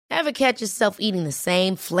Ever catch yourself eating the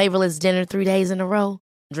same flavorless dinner 3 days in a row?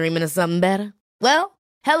 Dreaming of something better? Well,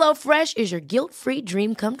 HelloFresh is your guilt-free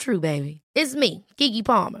dream come true, baby. It's me, Keke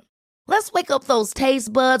Palmer. Let's wake up those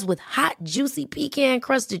taste buds with hot, juicy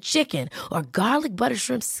pecan-crusted chicken or garlic butter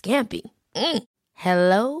shrimp scampi.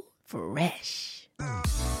 Hello Fresh.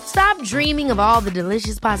 Stop dreaming of all the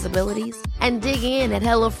delicious possibilities and dig in at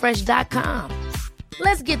HelloFresh.com.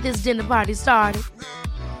 Let's get this dinner party started.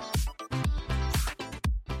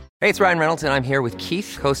 Hey, it's Ryan Reynolds, and I'm here with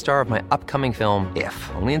Keith, co-star of my upcoming film, If,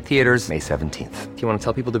 only in theaters May 17th. Do you want to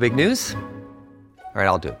tell people the big news? All right,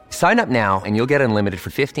 I'll do it. Sign up now and you'll get unlimited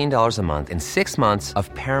for $15 a month and 6 months of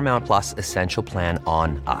Paramount Plus Essential Plan on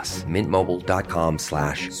us.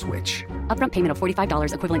 MintMobile.com/switch. Upfront payment of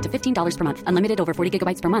 $45 equivalent to $15 per month. Unlimited over 40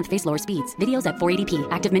 gigabytes per month. Face lower speeds. Videos at 480p.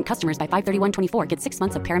 Active Mint customers by 531.24 get 6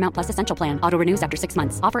 months of Paramount Plus Essential Plan. Auto renews after 6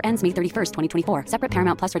 months. Offer ends May 31st, 2024. Separate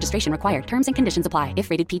Paramount Plus registration required. Terms and conditions apply if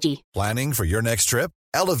rated PG. Planning for your next trip?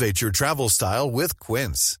 Elevate your travel style with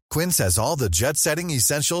Quince. Quince has all the jet-setting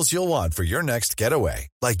essentials you'll want for your next getaway,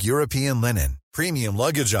 like European linen, premium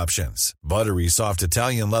luggage options, buttery soft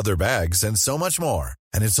Italian leather bags, and so much more.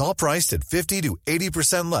 And it's all priced at 50 to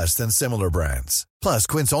 80% less than similar brands. Plus,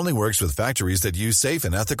 Quince only works with factories that use safe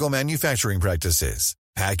and ethical manufacturing practices.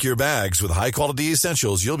 Pack your bags with high-quality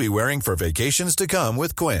essentials you'll be wearing for vacations to come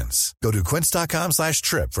with Quince. Go to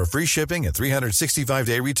quince.com/trip for free shipping and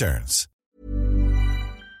 365-day returns.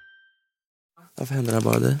 Varför händer det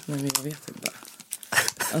bara dig? Nej, men jag vet inte.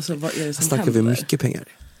 Alltså, vad är det som Snackar händer? vi mycket pengar?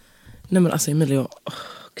 Nej, men alltså Emilia,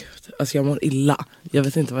 gud. Alltså jag mår illa. Jag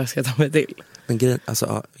vet inte vad jag ska ta mig till. Men grejen,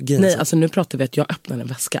 Nej, alltså nu pratar vi att jag öppnar en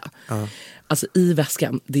väska. Alltså i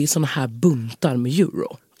väskan, det är såna här buntar med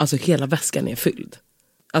euro. Alltså hela väskan är fylld.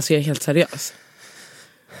 Alltså jag är helt seriös.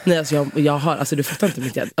 Nej, alltså jag har, alltså du fattar inte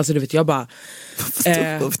mitt hjärta. Alltså du vet, jag bara...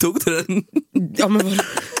 Varför tog du den? Ja, men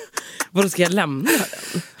vadå, ska jag lämna den?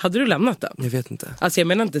 Hade du lämnat den? Jag vet inte. Alltså jag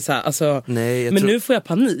menar inte så här, alltså... Nej, men nu får jag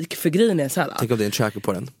panik, för grejen är så här... Tänk om det är en tracker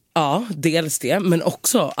på den. Ja, dels det, men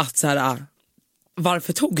också att så här...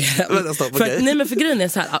 Varför tog jag den? Nej, men för grejen är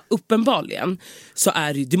så här, uppenbarligen så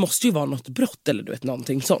är det måste ju vara något brott eller du vet,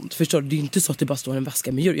 någonting sånt. Förstår du? Det är ju inte så att det bara står en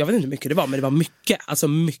väska med djur. Jag vet inte hur mycket det var, men det var mycket. Alltså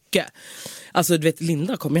mycket. Alltså du vet,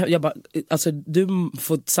 Linda kom jag bara, alltså du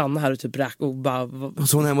får stanna här och typ räka och bara...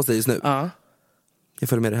 Så hon är hemma hos dig just nu? Ja. Jag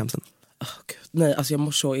följer med dig hem sen. Gud. Nej, alltså jag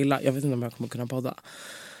mår så illa. Jag vet inte om jag kommer kunna podda.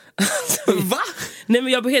 Va? Nej,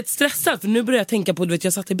 men jag blir helt stressad, för nu börjar jag tänka på, du vet,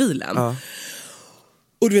 jag satt i bilen. Ja.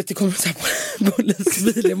 Och du vet, det kommer så här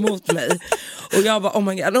polisbil emot mig. Och jag bara, oh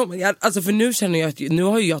my god. Alltså för nu känner jag att nu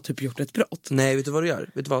har jag typ gjort ett brott. Nej, vet du vad du gör?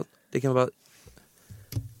 Vet du vad? Det kan vara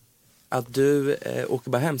att du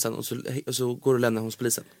åker bara hem sen och så går du och lämnar hos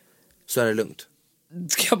polisen. Så är det lugnt.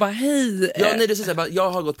 Ska jag bara, hej? Ja, nej, det är så här,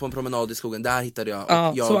 jag har gått på en promenad i skogen. Där hittade jag.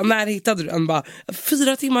 Ja, jag... Så när hittade du den? Bara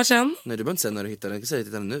 4 timmar sedan? Nej, du behöver inte säga när du hittade den. Jag kan säga att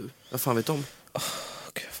jag hittade den nu. Vad fan vet du om?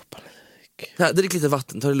 Gud, jag får panik. Ja, drick lite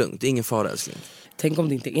vatten, ta det lugnt. Det är ingen fara, älskling. Tänk om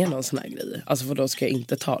det inte är någon sån här grej. Alltså för då ska jag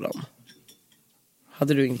inte ta dem.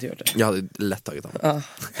 Hade du inte gjort det? Jag hade lätt tagit dem. Ja,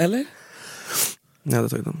 eller? Jag hade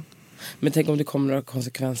tagit dem. Men tänk om det kommer några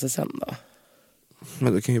konsekvenser sen då?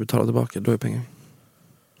 Men du kan ju betala tillbaka, då är pengar.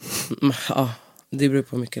 Ja, det beror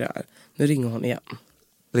på hur mycket det är. Nu ringer hon igen.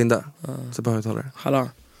 Linda, så bara högtalare. Hallå?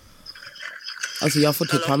 Alltså jag får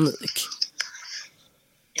typ panik.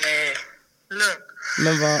 Nej, lugn.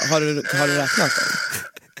 Men vad, har du räknat dem?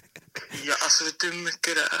 Ja, alltså vet du hur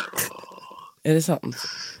mycket det är? Är det sant?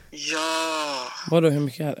 Ja. Vadå, hur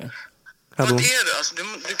mycket är det? Vad är det? Alltså,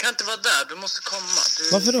 du kan inte vara där, du måste komma.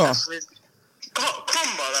 Varför då? Alltså, kom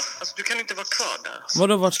bara. Alltså, du kan inte vara kvar där. Alltså.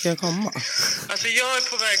 Vadå, vart ska jag komma? Alltså jag är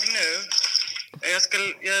på väg nu.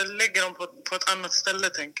 Jag lägger dem på ett annat ställe,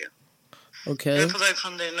 tänker jag. Okej. Jag är på väg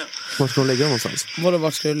från dig nu. Var ska de lägga dem någonstans? Vadå,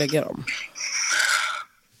 vart ska du lägga dem?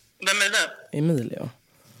 Vem är det? Emilio.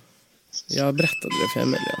 Jag berättade det för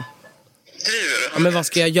Emilio. Driver du? Ja, men vad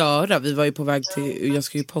ska jag göra? Vi var ju på väg till... Jag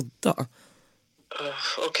ska ju podda.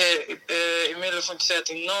 Okej, Emilio får inte säga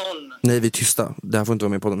till någon. Nej, vi är tysta. Det här får inte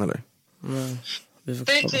vara med på den heller. Nej, vi får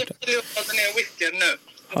Säg ta till bort det. Emilio att den är wicked nu.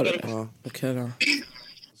 Har du det? Ja. Okej då.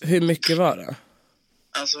 Hur mycket var det?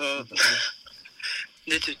 Alltså,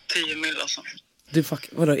 det är typ 10 mil alltså. Du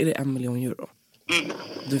vadå, är det 1 miljon euro? Mm.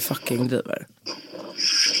 Du fucking driver.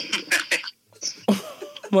 Oh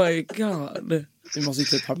my god. Vi måste ju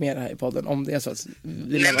typ ha med det här i podden om det är så att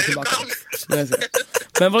vi lämnar tillbaka.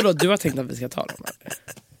 Men vadå, du har tänkt att vi ska ta dem här?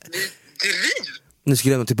 Ni ska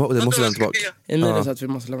lämna tillbaka, det måste lämna tillbaka. Emilio sa att vi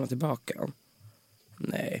måste lämna tillbaka.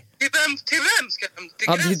 Nej. Till vem ska jag? Till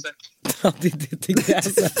gräset? Ja, till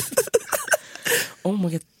gräset. Oh my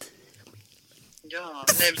god. Ja,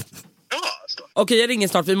 nej. Ja, så. Okej, jag ringer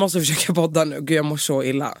snart, vi måste försöka podda nu. Gud, jag mår så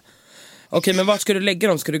illa. Okej, men vart ska du lägga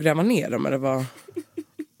dem? Ska du gräva ner dem eller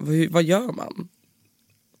vad gör man?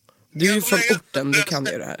 Du är ju från orten, du kan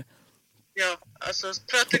ju det här. Ja, alltså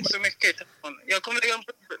prata inte så mycket i telefon. Jag kommer lägga dem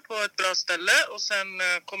på ett bra ställe och sen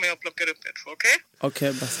kommer jag plocka upp er två, okej?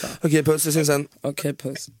 Okej, bästa. Okej, puss, vi syns sen. Okej,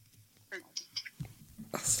 puss.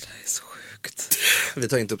 Alltså, det är så sjukt. Vi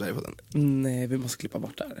tar inte upp det här på den. Nej, vi måste klippa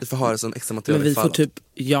bort det här. Vi får ha det som extra material. Men vi får typ,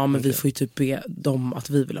 vi får ju typ be dem att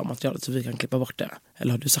vi vill ha materialet så vi kan klippa bort det.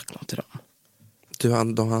 Eller har du sagt något till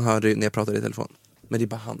dem? Han hörde när jag pratade i telefon. Men det är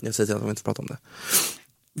bara han, jag säger till att de inte pratar om det.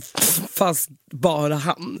 Fast bara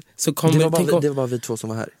han. Så kommer det var bara vi två som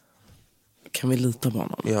var här. Kan vi lita på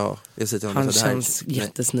honom? Ja, jag säger till honom. Han känns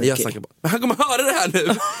jättesnygg. Men han kommer höra det här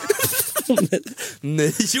nu.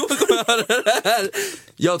 Nej, han kommer höra det här.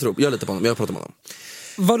 Jag litar på honom, jag pratar med honom.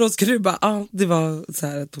 Vadå, ska du bara, det var så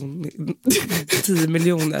här att hon 10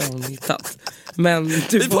 miljoner har hon hittat. Men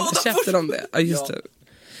du får käften om det. Ja, just det.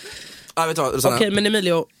 Ja, vet du vad, Rosanna? Okej, men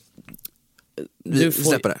Emilio,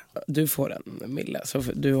 du får en mille, så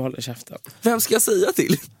du håller käften. Vem ska jag säga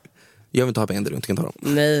till? Jag vill inte ha pengar, du inte kan ta dem.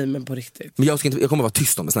 Nej, men på riktigt. Men jag kommer vara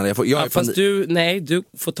tyst om det snälla. Fast du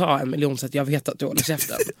får ta 1 miljon så att jag vet att du håller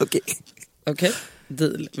käften. Okej,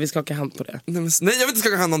 deal. Vi ska skaka hand på det. Nej, jag vill inte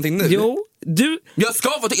skaka hand någonting nu. Jo, jag ska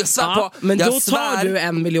få jag svär på. Men då tar du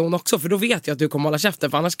 1 miljon också, för då vet jag att du kommer hålla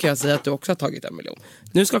käften. För annars kan jag säga att du också har tagit 1 miljon.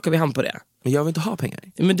 Nu skakar vi hand på det. Men jag vill inte ha pengar.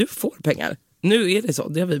 Men du får pengar. Nu är det så,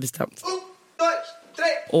 det har vi bestämt.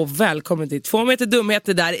 Och välkommen till 2 meter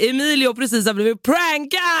dumheter där Emilio precis har blivit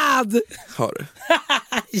prankad. Har du?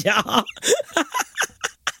 Ja.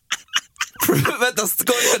 Vänta,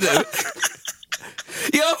 skojar du?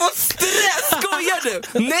 Jag får stress, skojar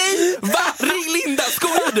du? Nej, va? Ring Linda,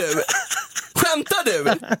 skojar du?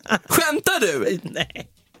 Skämtar du? Nej.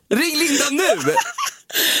 Ring Linda nu.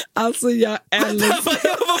 Alltså jag älskar.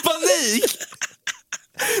 Jag får panik.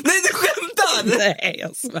 Nej, du skämtar! Nej,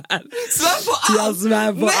 jag svär. Svär på allt! Jag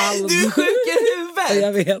svär på allt. Nej, du är sjuk i huvudet!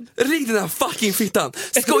 Jag vet. Ring den här fucking fittan.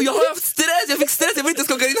 Jag har haft stress, jag fick stress, jag vill inte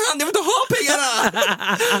skaka din hand, jag vill inte ha pengarna!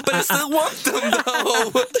 But I still want them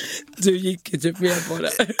though! Du gick ju typ med på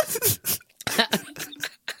det.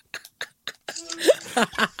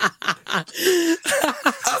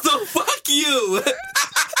 Alltså, fuck you!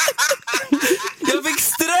 Jag fick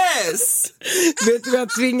stress! Vet du vad jag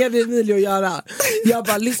tvingade Emilio att göra? Jag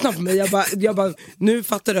bara, lyssna på mig. Jag bara, nu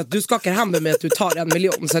fattar du att du skakar hand med mig att du tar 1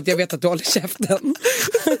 miljon så att jag vet att du håller käften.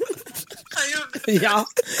 Ja.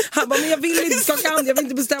 Han bara, men jag vill inte skaka hand, jag vill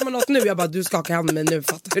inte bestämma något nu. Jag bara, du skakar hand med mig nu,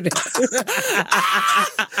 fattar du det?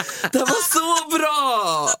 Det var så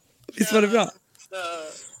bra! Visst var det bra?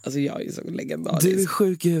 Alltså jag är så legendarisk. Du är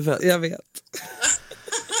sjuk i huvudet. Jag vet.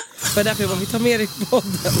 För därför var vi tar med dig på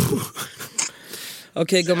podden.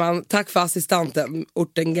 Okej, gumman, tack för assistanten,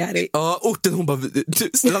 Orten Gary. Ja, Orten, hon bara,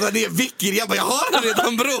 du laddar ner Vicky. Jag bara, jag har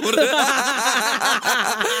redan, bror.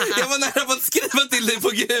 Jag var nära på att skriva till dig på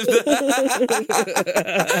Gud.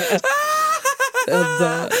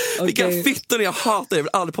 Vilka fittor, jag hatar, jag vill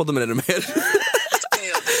aldrig podda med dig mer.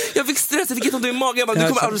 Jag fick stress, jag fick inte ont i magen. Jag bara, du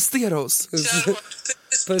kommer arrestera oss.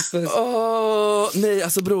 Puss. Nej,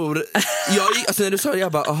 alltså bror, alltså när du sa det,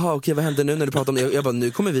 jag bara, aha, okej, vad händer nu när du pratar om det? Jag bara,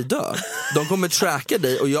 nu kommer vi dö. De kommer tracka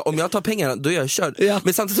dig och om jag tar pengarna, då är jag körd. Ja.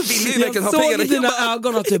 Men samtidigt så vill jag ju verkligen ha pengarna. Jag såg i dina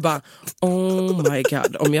ögon att du bara, oh my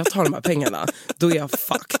god, om jag tar de här pengarna, då är jag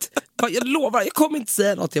fucked. Jag lovar, jag kommer inte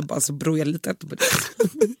säga något. Jag bara, så bror, jag litar inte på det.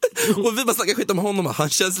 Och vi bara snackar skit om honom, han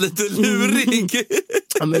känns lite lurig.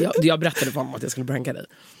 Ja, men jag berättade för honom att jag skulle pranka dig.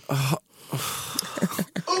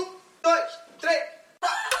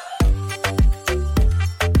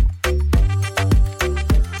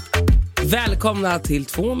 Välkomna till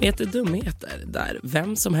 2 meter dumheter, där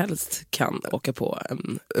vem som helst kan åka på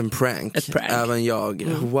en prank. Ett prank. Även jag.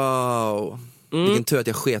 Wow. Vilken tur att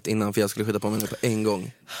jag sket innan, för jag skulle skjuta på mig på en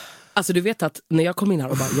gång. Alltså du vet att när jag kom in här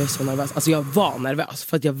och bara, jag är så nervös. Alltså jag var nervös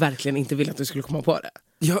för att jag verkligen inte ville att du skulle komma på det.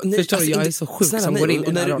 Ja, nej, förstår du, jag är så sjuk som går in i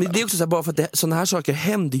den här rollen. Det är också så här, bara för att sådana här saker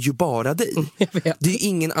händer ju bara dig. Det är ju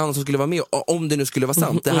ingen annan som skulle vara med. Om det nu skulle vara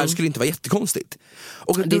sant, det här skulle inte vara jättekonstigt.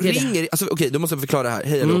 Och då ringer, alltså, okej, då måste jag förklara det här.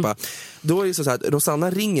 Hej allihopa. Då är det så här,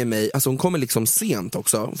 Rosanna ringer mig, alltså hon kommer liksom sent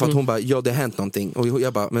också. För att hon bara, ja det har hänt någonting. Och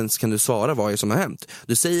jag bara, men kan du svara vad är som har hänt?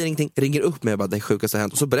 Du säger ingenting, ringer upp mig och bara, det sjukaste har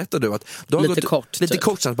hänt. Och så berättar du att du har lite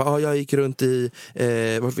kort sen, bara, jag gick runt i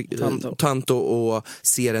Tanto och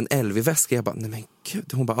ser en LV-väska. Jag bara, nej men gud.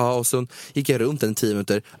 Hon bara, och så gick jag runt den 10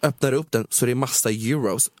 minuter, öppnar upp den, så det är massa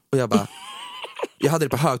euros. Och jag bara, jag hade det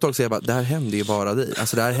på högtal, så jag bara, det här hände ju bara dig.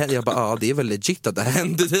 Alltså det här hände, jag bara, det är väl legit att det här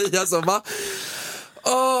hände dig. Alltså va?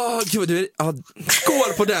 Gud,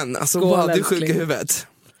 skål på den. Alltså skål, du är sjuk i huvudet.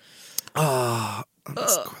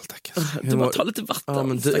 Skål, tack. Du bara ta lite vatten. Ja,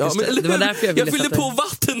 men det var därför jag fyllde på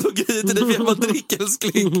vatten och grejer till det för jag var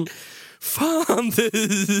drickälskling. Fan du. 1, 2,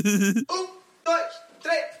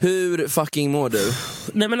 3. Hur fucking mår du?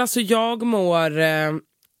 Nej men alltså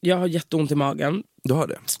jag har jätteont i magen. Du har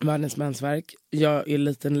det? Världens mensvärk. Jag är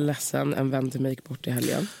lite ledsen, en vän till mig gick bort i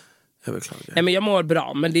helgen. Jag beklagar. Nej men jag mår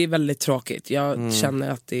bra, men det är väldigt tråkigt. Jag känner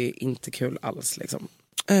att det är inte kul alls liksom.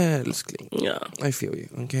 Älskling. Ja. I feel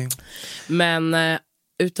you, okay. Men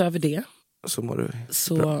utöver det så mår du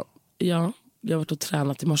så bra. Ja, jag har varit och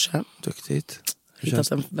tränat i morse. Duktigt.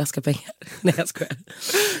 Hittat en väska pengar. Nej jag skojar.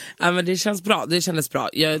 Ja, men det känns bra, det kändes bra.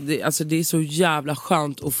 Alltså, det är så jävla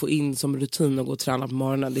skönt att få in som rutin och gå och träna på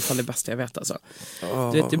morgonen. Det är fan det bästa jag vet alltså.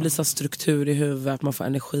 Du vet, det blir så struktur i huvudet, man får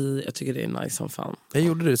energi. Jag tycker det är nice som fan. Jag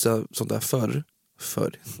gjorde det sånt där förr.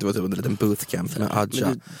 Det var typ en liten bootcamp med Adja.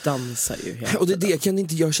 Men du dansar ju helt. Och det är det,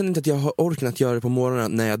 jag känner inte att jag har orken att göra det på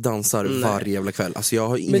morgonen när jag dansar varje jävla kväll. Alltså jag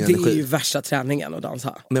har ingen energi. Men det är ju värsta träningen att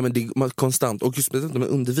dansa. Nej men det är konstant, och just med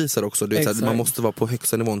undervisar också, du vet, såhär, man måste vara på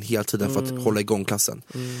högsta nivån hela tiden för att hålla igång klassen.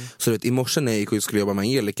 Så du vet, i morse när jag gick och skulle jobba med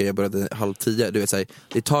Angelica, jag började 9:30, du vet såhär,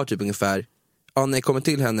 det tar typ ungefär när jag kommer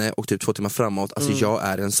till henne och typ 2 timmar framåt, alltså jag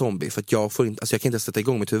är en zombie för att jag får inte, alltså jag kan inte sätta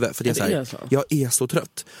igång mitt huvud för det är så här, jag är så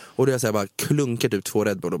trött. Och då är jag så här, bara klunkat ut 2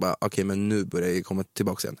 Red Bull och bara okej, men nu börjar jag komma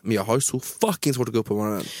tillbaka igen. Men jag har ju så fucking svårt att gå upp på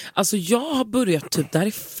morgonen. Alltså jag har börjat typ, det här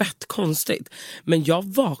är fett konstigt, men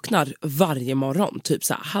jag vaknar varje morgon typ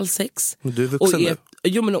så här 5:30. Men du är vuxen nu.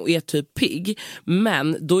 Jo men och är typ pigg.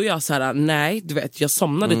 Men då är jag så här: nej du vet, jag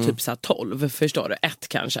somnade typ så här 12, förstår du, 1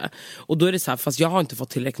 kanske. Och då är det så här, fast jag har inte fått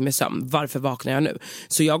tillräckligt med sömn. Varför vaknar jag nu?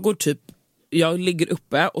 Så jag går typ, jag ligger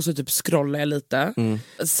uppe och så typ scrollar jag lite.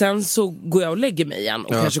 Sen så går jag och lägger mig igen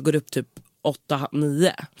och kanske går upp typ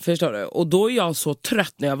 8-9, förstår du? Och då är jag så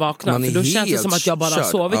trött när jag vaknar, för då känns det som att jag bara har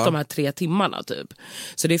sovit de här 3 timmarna typ.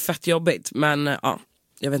 Så det är fett jobbigt, men ja,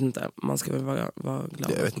 jag vet inte, man ska väl vara glad.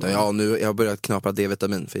 Jag vet inte, nu jag har börjat knapra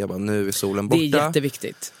D-vitamin för jag bara, nu är solen borta. Det är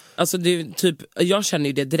jätteviktigt. Alltså det är typ, jag känner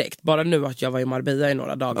ju det direkt. Bara nu att jag var i Marbella i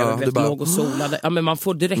några dagar och vet, låg och solade. Ja, men man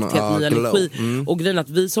får direkt helt ny energi. Och grejen att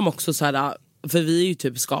vi som också så här, för vi är ju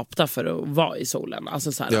typ skapta för att vara i solen.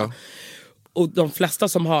 Alltså så här, och de flesta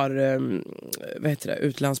som har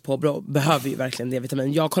utlandspåbrå behöver ju verkligen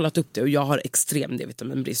D-vitamin. Jag har kollat upp det och jag har extrem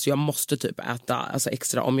D-vitaminbrist. Så jag måste typ äta alltså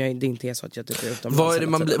extra om det inte är så att jag typ är utomlands. Vad är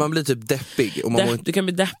det man blir typ deppig? Och Du kan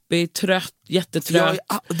bli deppig, trött, jättetrött.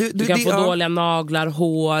 Du kan få dåliga naglar,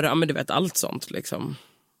 hår, ja men du vet allt sånt liksom.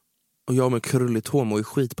 Och jag med krulligt hår mår ju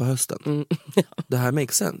skit på hösten. Det här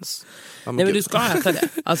makes sense. Nej men du ska äta det.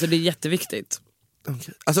 Alltså det är jätteviktigt.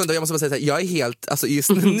 Okay. Alltså vänta, jag måste bara säga så här, jag är helt, alltså just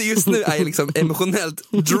nu är jag liksom emotionellt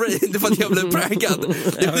drained för att jag blev prankad.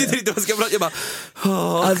 Jag vet inte vad jag ska prata, jag bara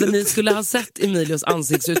Alltså ni skulle ha sett Emilios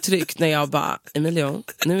ansiktsuttryck när jag bara, Emilio,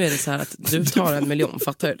 nu är det så här att du tar 1 miljon,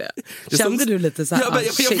 fattar du det? Kände du lite så här,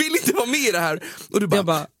 jag vill inte vara med i det här. Och du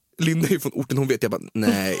bara Linda är ju från orten, hon vet. Jag bara,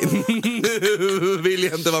 nej, nu vill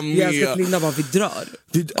jag inte vara med. Jag ska Linda bara, vi drar.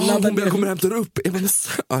 Hon kommer hämta upp.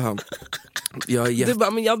 Du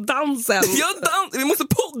bara, men jag dansar. Vi måste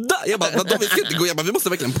podda. Jag bara, vadå, vi ska inte gå. Jag bara, vi måste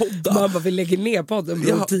verkligen podda. Man bara, vi lägger ner podden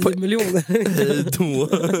på 10 miljoner. Hej då.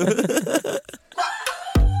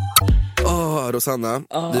 Rosanna,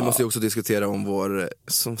 vi måste ju också diskutera om vår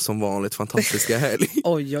som vanligt fantastiska helg.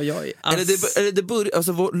 Oj.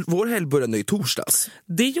 Alltså, vår helg började i torsdags.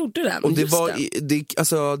 Det gjorde den. Och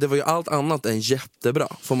det var ju allt annat än jättebra,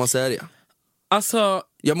 får man säga det. Alltså,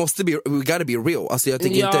 we gotta be real. Alltså jag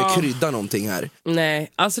tänker inte krydda någonting här.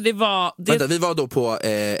 Nej, alltså det var Vänta, vi var då på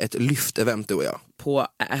ett lyft-event, du och jag. På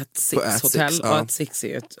At Six hotell. Och At Six är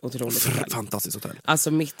ju ett otroligt hotell. Fantastiskt hotell.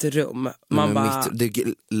 Alltså mitt rum, det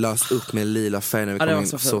lös upp med lila färg när vi kom in,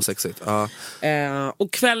 så sexigt.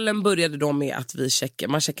 Och kvällen började då med att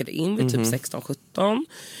man checkade in vid typ 16-17.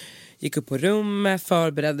 Gick upp på rummet,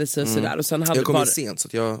 förberedde sig och sådär. Och sen hade jag kom in sent så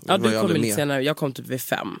att jag var du kom in lite senare, jag kom typ vid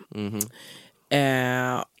 5.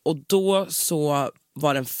 Och då så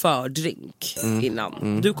var det en fördrink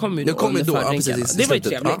innan. Du kom ju då under fördrinken. Det var ju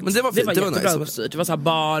trevligt. Men det var jättebra uppstyrt. Det var så här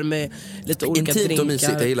bar med lite olika drinkar. Intimt och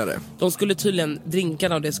mysigt, jag gillar det. De skulle tydligen,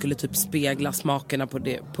 drinkarna och det skulle typ spegla smakerna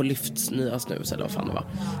på Lyfts nya snus eller vad fan det var.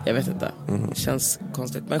 Jag vet inte. Känns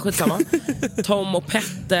konstigt. Men skitsamma. Tom och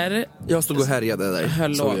Petter. Jag stod och härjade där.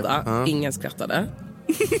 Höll låda. Ingen skrattade.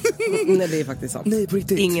 Nej, det är faktiskt sant. Nej, på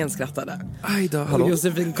riktigt. Ingen skrattade. Aj då, och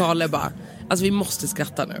Josefin Karle bara, alltså vi måste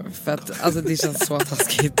skratta nu för att alltså, det känns så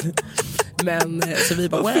taskigt. Men så vi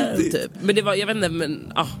bara, well, typ. Men det var, jag vet inte,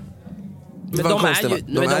 men Men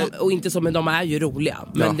de är ju roliga.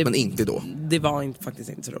 Men inte då. Det var faktiskt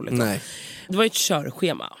inte så roligt. Nej. Det var ju ett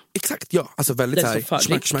körschema. Exakt, ja. Alltså väldigt så här,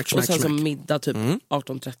 smack. Och sen så middag typ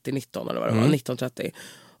 18:30-19 eller vad det var, 19:30.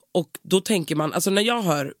 Och då tänker man, alltså när jag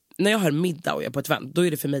hör middag och jag är på ett event, då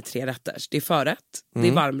är det för mig 3 rätter. Det är förrätt, det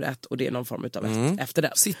är varmrätt och det är någon form av efter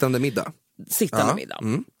det. Sittande middag.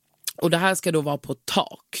 Och det här ska då vara på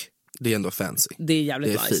tak. Det är ändå fancy. Det är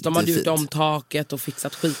jävligt nice. Fint, de hade gjort om taket och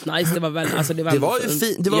fixat skitnice. Det var väl, alltså det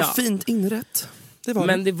var fint inrätt.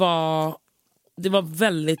 Men det var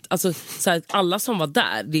väldigt, alltså så här, alla som var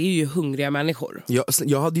där, det är ju hungriga människor.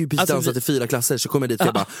 Jag hade ju precis dansat i 4 klasser, så kom jag dit och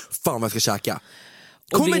jag bara, fan vad jag ska käka.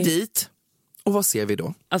 Kommer dit, och vad ser vi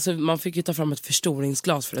då? Alltså man fick ju ta fram ett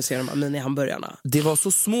förstoringsglas för att se de här mini-hamburgarna. Det var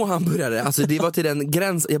så små hamburgare, alltså det var till den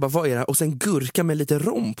gräns, jag bara, vad är det? Och sen gurka med lite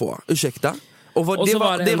rom på, ursäkta. Och det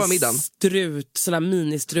var middagen. Såna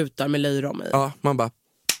mini-strutar med löjrom i. Ja, man bara,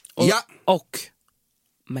 och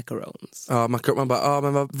macarons. Ja, man bara,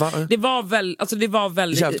 men vad? Det var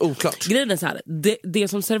väldigt jävligt oklart. Grejen är så här, det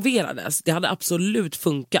som serverades, det hade absolut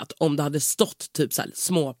funkat om det hade stått typ så här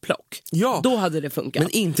små plock. Ja. Då hade det funkat.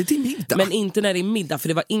 Men inte till middag. Men inte när det är middag, för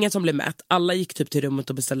det var ingen som blev mätt. Alla gick typ till rummet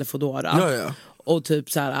och beställde Foodora. Ja. Och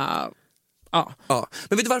typ så här, ja.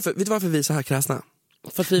 Men vet du varför vi är så här kräsna?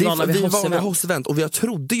 För att vi var vid host-event. Och jag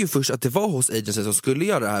trodde ju först att det var hos agency som skulle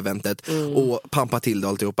göra det här eventet och pampa till det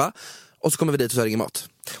och alltihopa. Och så kommer vi dit och så är det ingen mat.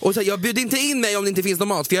 Och så, jag bjuder inte in mig om det inte finns någon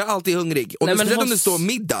mat, för jag är alltid hungrig. Och om det står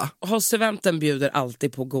middag. Host-eventen bjuder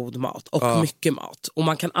alltid på god mat och mycket mat. Och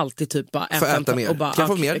man kan alltid typ bara äta mer. Och bara, kan jag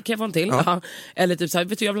få mer? Kan jag få en till? Ja. Eller typ såhär,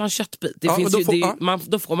 vet du, jag vill ha en köttbit. Då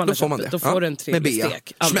får man en köttbit. Då får du en trevlig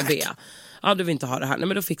stek. Med bea. Ja, du vill inte ha det här. Nej,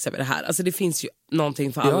 men då fixar vi det här. Alltså det finns ju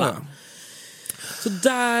någonting för alla. Ja. Så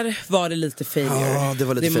där var det lite failure. Ja, det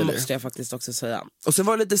var lite failure. Måste jag faktiskt också säga. Och sen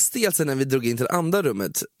var det lite stelt sen när vi drog in till det andra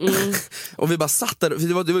rummet. Och vi bara satt där,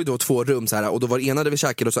 det var ju då 2 rum så här, och då var det ena där vi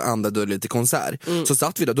käkade och så andra då lite konsert. Så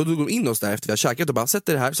satt vi där, då drog de in oss där efter vi hade käkat och bara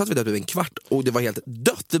sätter det här, satt vi där typ en kvart och det var helt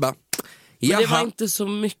dött. Det bara, men det var inte så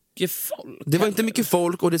mycket folk. Det var inte mycket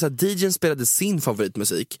folk och det är så här, DJn spelade sin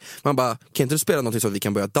favoritmusik. Man bara, kan inte du spela någonting så att vi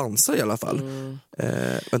kan börja dansa i alla fall?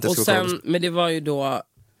 Och sen, men det var ju då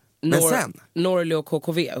Norli och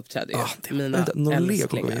KKV uppträdde ju. Mina Norli och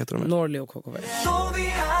KKV heter de. Norli och KKV.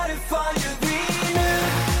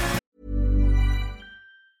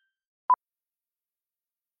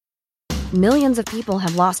 Millions of people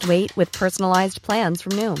have lost weight with personalized plans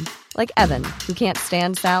from Noom. Like Evan, who can't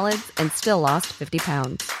stand salads and still lost 50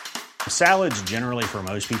 pounds. Salads generally for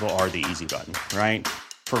most people are the easy button, right?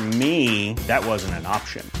 For me, that wasn't an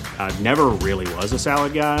option. I never really was a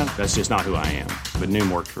salad guy. That's just not who I am. But Noom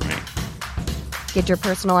worked for me. Get your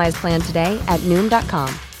personalized plan today at Noom.com.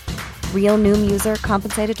 Real Noom user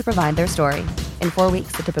compensated to provide their story. In 4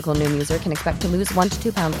 weeks, the typical Noom user can expect to lose 1 to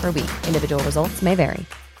 2 pounds per week. Individual results may vary.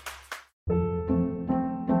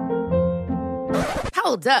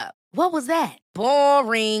 Hold up. What was that?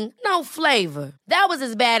 Boring. No flavor. That was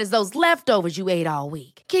as bad as those leftovers you ate all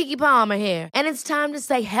week. Keke Palmer here. And it's time to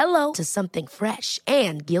say hello to something fresh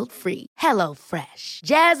and guilt-free. Hello Fresh.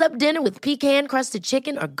 Jazz up dinner with pecan-crusted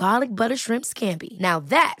chicken or garlic butter shrimp scampi. Now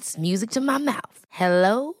that's music to my mouth.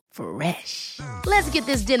 Hello Fresh. Let's get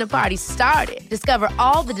this dinner party started. Discover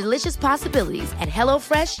all the delicious possibilities at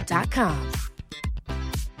hellofresh.com.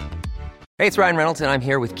 Hey, it's Ryan Reynolds, and I'm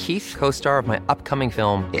here with Keith, co-star of my upcoming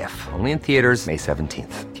film, If, only in theaters May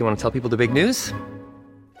 17th. Do you want to tell people the big news?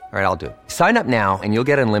 All right, I'll do it. Sign up now and you'll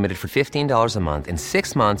get unlimited for $15 a month and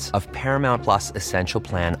 6 months of Paramount Plus Essential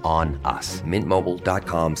Plan on us.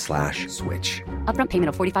 Mintmobile.com/switch. Upfront payment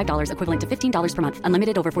of $45 equivalent to $15 per month.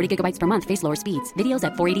 Unlimited over 40 gigabytes per month. Face lower speeds. Videos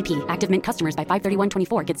at 480p. Active Mint customers by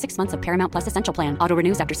 531.24 get 6 months of Paramount Plus Essential Plan. Auto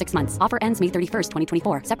renews after 6 months. Offer ends May 31st,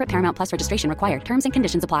 2024. Separate Paramount Plus registration required. Terms and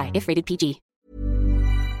conditions apply if rated PG.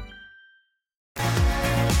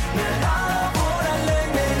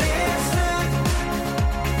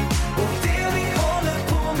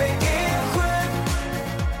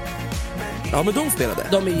 Ja, men de spelade.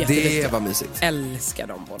 De är jätteduktiga. Det var mysigt. Älskar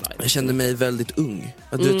dem båda. Jag kände mig väldigt ung.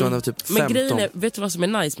 Man var typ 15. Men grejen är, vet du vad som är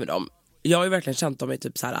nice med dem? Jag har ju verkligen känt dem i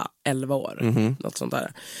typ så här 11 år. Något sånt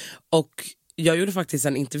där. Och jag gjorde faktiskt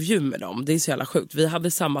en intervju med dem. Det är så jävla sjukt. Vi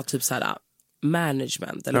hade samma typ så här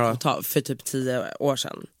management eller för typ 10 år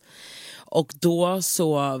sedan. Och då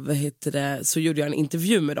så gjorde jag en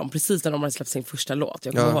intervju med dem precis när de hade släppt sin första låt.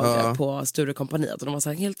 Jag kommer ihåg det på Sturecompagniet. Och de var så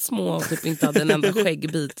här helt små och typ inte hade en enda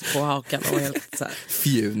skäggbit på hakan. Och helt så här.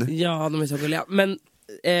 Fjun. Ja, de är så gulliga. Men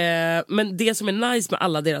Men det som är nice med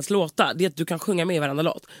alla deras låtar, det är att du kan sjunga med i varandra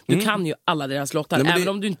låt. Du kan ju alla deras låtar. Nej, även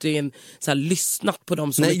om du inte är så här, lyssnat på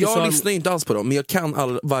dem så mycket. Nej, jag lyssnar inte alls på dem, men jag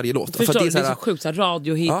kan varje låt. Förstår, för det är så sjukt, så här,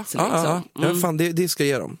 radiohits ja, fan, det ska jag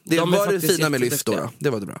ge dem. Det var det fina med Lyft då. Det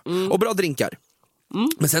var det bra. Och bra drinkar.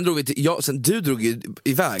 Men sen drog vi du drog ju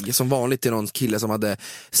iväg som vanligt till någon kille som hade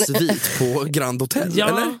svit på Grand Hotel,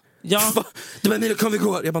 eller? Ja. Du bara, Milo, kan vi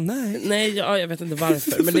gå? Jag bara, nej. Jag vet inte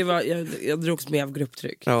varför. Men det var, jag drogs med av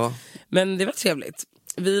grupptryck. Ja. Men det var trevligt.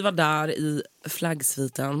 Vi var där i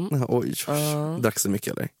flaggsviten. Oj, drack så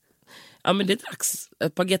mycket eller? Ja, men det dracks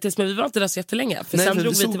ett par GTs, men vi var inte där så jättelänge. För sen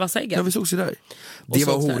drog vi till Vassäggen. Ja, vi sågs ju där. Det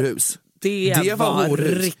var horhus. Det var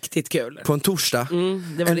riktigt kul. På en torsdag.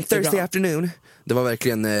 Det var riktigt Thursday bra. afternoon. Det var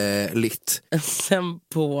verkligen lit. Sen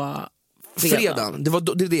på fredagen, det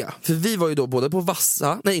var det. För vi var ju då både på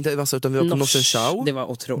Vassa, nej inte Vassa utan vi var på Norsen Show. Det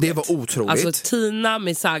var otroligt. Alltså Tina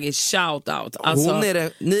Misagi, shout out. Alltså, hon är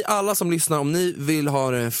det, ni alla som lyssnar, om ni vill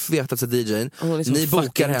ha den fetaste DJn, ni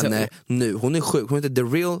bokar henne nu. Hon är sjuk, hon heter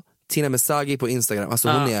The Real Tina Misagi på Instagram. Alltså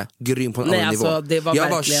hon är grym på en annan nivå. Alltså, det var jag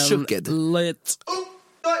verkligen var lit.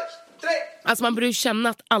 Alltså man börjar känna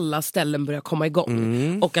att alla ställen börjar komma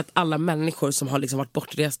igång. Och att alla människor som har liksom varit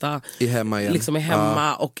bortresta är hemma igen. Liksom är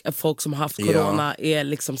hemma. Och folk som har haft corona är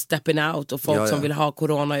liksom stepping out. Och folk som vill ha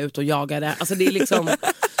corona ut och jaga det. Alltså det är liksom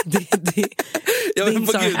ja, men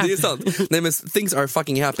på gud, det är sant. Nej, men things are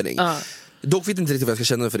fucking happening. Dock vet inte riktigt vad jag ska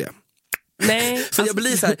känna för det. Nej, för jag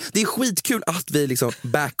blir så här, det är skitkul att vi liksom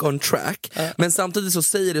back on track, men samtidigt så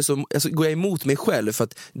säger det så, alltså, går jag emot mig själv för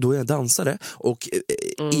att då är jag dansare och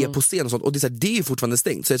är på scen och sånt, och det är, så här, det är fortfarande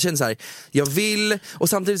stängt, så jag känner så här, jag vill, och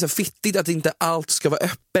samtidigt så här, fittigt att inte allt ska vara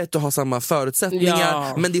öppet och ha samma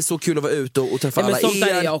förutsättningar, men det är så kul att vara ute och träffa alla. Sånt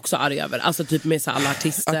där är jag också arg över, alltså typ med så alla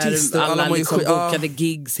artister alla liksom bokade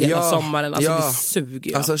gigs hela sommaren, alltså det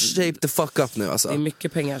suger. Alltså shape the fuck up nu alltså. Det är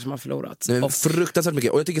mycket pengar som har förlorat. Fruktansvärt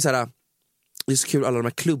mycket, och jag tycker så här. Det är så kul alla de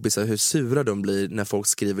här klubbisar, hur sura de blir när folk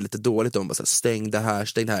skriver lite dåligt. De bara så här, stäng det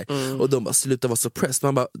här. Och de bara, sluta vara så pressed.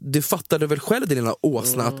 Man bara, du fattade väl själv din lilla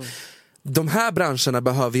åsna att de här branscherna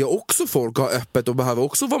behöver ju också folk ha öppet och behöver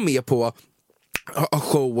också vara med på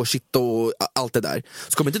show och shit och allt det där.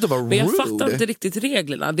 Så kommer inte att vara rude. Men jag fattar inte riktigt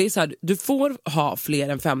reglerna. Det är så här, du får ha fler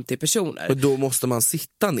än 50 personer. Och då måste man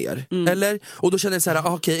sitta ner. Eller? Och då känner jag så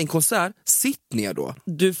här, okej, en konsert, sitt ner då.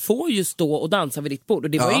 Du får ju stå och dansa vid ditt bord.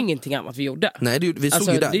 Och det var ju ingenting annat vi gjorde. Nej, vi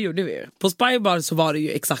såg ju där. Det gjorde vi ju. På Spybar så var det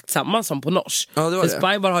ju exakt samma som på Nors. Ja, det var för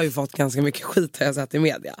Spybar har ju fått ganska mycket skit, har jag sett i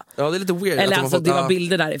media. Ja, det är lite weird. Eller alltså, det var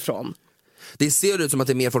bilder därifrån. Det ser ut som att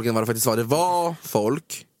det är mer folk än vad det faktiskt var. Det var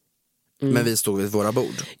folk. Men vi stod vid våra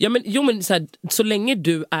bord. Ja, men så, här, så länge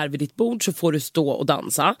du är vid ditt bord så får du stå och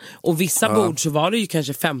dansa. Och vissa bord så var det ju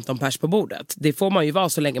kanske 15 pers på bordet. Det får man ju vara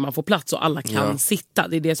så länge man får plats och alla kan sitta.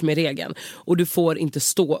 Det är det som är regeln. Och du får inte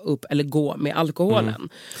stå upp eller gå med alkoholen.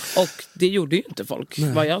 Och det gjorde ju inte folk,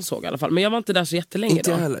 vad jag såg i alla fall. Men jag var inte där så jättelänge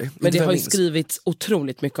inte då. Heller. Men inte det har ju skrivits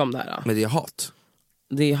otroligt mycket om det här. Men det är hat.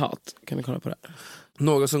 Det är hat, kan vi kolla på det här.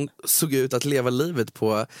 Någon som såg ut att leva livet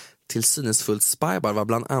på till synesfullt Spybar var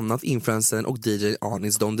bland annat influencern och DJ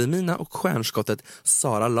Anis Don Demina och stjärnskottet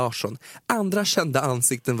Sara Larsson. Andra kända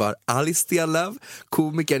ansikten var Alice Stenlöf,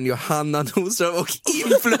 komikern Johanna Nordström och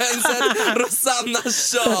influencern Rosanna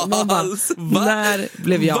Charles. När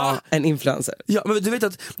blev jag en influencer? Ja, men du vet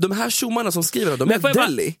att de här tjommarna som skriver, de är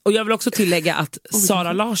Delhi. Och jag vill också tillägga att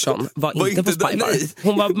Sara Larsson var inte på Spybar.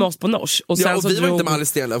 Hon var med oss på Nors. Och sen och så vi var inte med Alice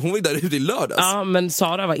Stenlöf, hon var där ute i lördags. Ja, men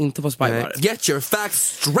Sara var inte på Spybar. Get your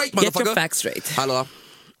facts straight. Get your facts straight. Hallå,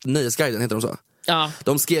 Nöjesguiden heter de så? Ja.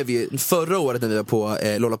 De skrev ju förra året när vi var på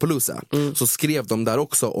Lollapalooza, så skrev de där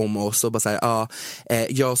också om oss och bara såhär,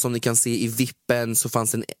 ja, som ni kan se i vippen så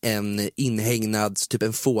fanns en inhägnad, typ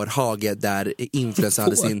en fårhage där influencer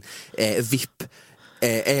hade sin VIP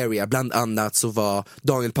area, bland annat så var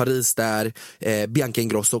Daniel Paris där, Bianca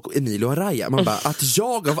Ingrosso och Emilio Araya. Man bara, att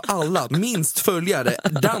jag av alla minst följare,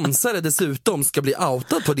 dansare dessutom, ska bli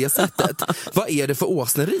outad på det sättet. Vad är det för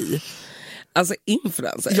åsneri? Alltså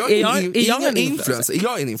influencer. Jag är en influencer.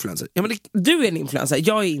 Jag är en influencer. Ja, men du är en influencer,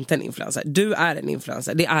 jag är inte en influencer. Du är en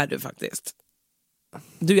influencer, det är du faktiskt.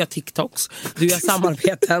 Du gör TikToks, du gör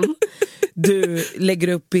samarbeten. Du lägger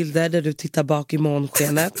upp bilder där du tittar bak i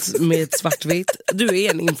månskenet med ett svartvitt. Du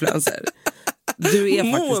är en influencer. Du är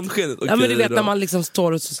månskenet, faktiskt. Ja, men du vet när man liksom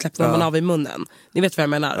står och så släpper man av i munnen. Ni vet vad jag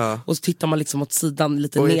menar. Och så tittar man liksom åt sidan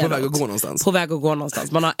lite neråt. Och är på väg att gå någonstans. På väg att gå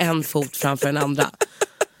någonstans. Man har en fot framför den andra.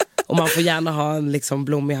 Och man får gärna ha en liksom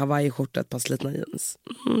blommig Hawaii-skjorta, ett par slitna jeans.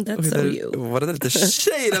 That's so you. Var det lite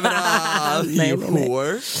tjej överallt?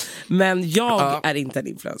 Nej. Men jag är inte en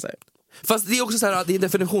influencer. Fast det är också så här, det är en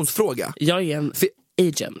definitionsfråga. Jag är en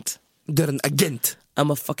agent. Du är en agent.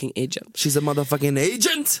 I'm a fucking agent. She's a motherfucking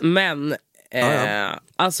agent. Men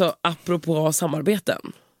alltså apropå samarbeten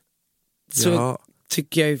så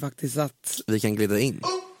tycker jag ju faktiskt att vi kan glida in.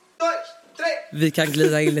 Vi kan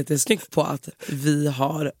glida in lite snyggt på att vi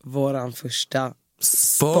har våran första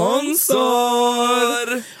sponsor.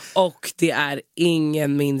 Och det är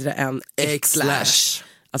ingen mindre än Xlash.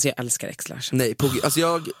 Alltså jag älskar Xlash. Nej,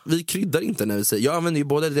 vi kryddar inte när vi säger. Jag använder ju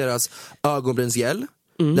både deras ögonbrynsgel,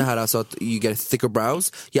 det här alltså att you get thicker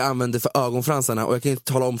brows. Jag använder för ögonfransarna och jag kan inte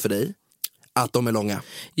tala om för dig att de är långa.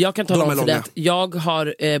 Jag kan tala om för dig att jag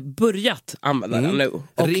har börjat använda den nu.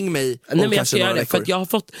 Och ring mig om jag kanske ska några göra det, veckor.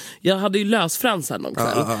 för att jag hade ju lösfransar någon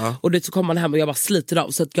kväll. Och det så kom man hem och jag bara sliter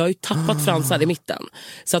av. Så att jag har ju tappat fransar i mitten.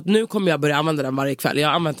 Så att nu kommer jag börja använda den varje kväll. Jag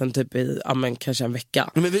har använt den typ i kanske en vecka.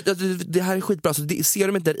 Men det här är skitbra. Så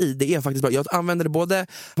serumet där i, det är faktiskt bra. Jag använder det både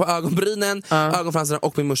på ögonbrynen, ögonfransarna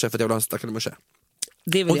och min musche för att jag vill ha en stackare musche.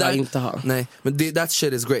 Det vill jag inte ha. Nej, men that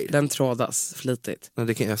shit is great. Den trådas flitigt. Nej,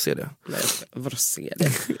 det kan jag se det. Nej, vadå se det?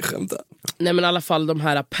 Skämta. Nej, men i alla fall de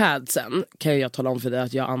här padsen kan jag tala om för dig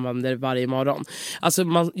att jag använder varje morgon. Alltså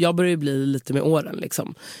jag börjar ju bli lite med åren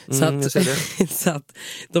liksom. Så att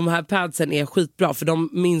de här padsen är skitbra för de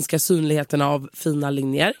minskar synligheten av fina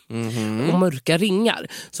linjer och mörka ringar.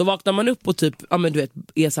 Så vaknar man upp och typ du vet,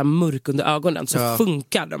 är så här mörk under ögonen så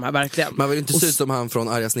funkar de här verkligen. Man vill inte se ut som han från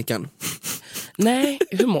Arga snickaren. Nej,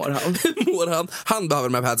 hur mår han? Han behöver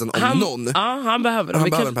de här padsen om någon. Ja, han behöver dem.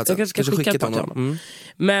 Jag kanske ska skicka till honom.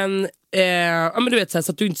 Men du vet så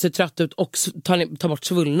att du inte ser trött ut och tar bort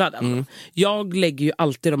svullnaden. Jag lägger ju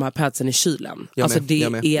alltid de här padsen i kylen. Det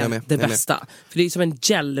är det bästa. För det är som en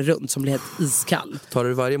gel runt som blir helt iskall. Tar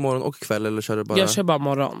du varje morgon och kväll eller kör du bara? Jag kör bara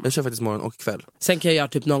morgon. Jag kör faktiskt morgon och kväll. Sen kan jag göra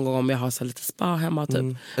typ någon gång om jag har så lite spa hemma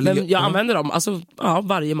typ. Men jag använder dem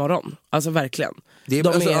varje morgon. Alltså verkligen. Det är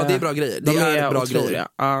bra grejer. Det är bra grejer.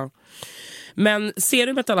 Ja. Men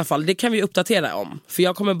serumet i alla fall, det kan vi uppdatera om. För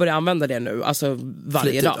jag kommer börja använda det nu, alltså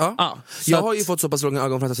varje dag. Ja. Jag har ju fått så pass långa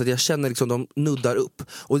ögonfransar så att jag känner liksom de nuddar upp.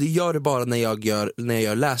 Och det gör det bara när jag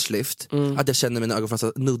gör lashlift. Att jag känner mina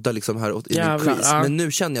ögonfransar nuddar liksom här i min crease. Men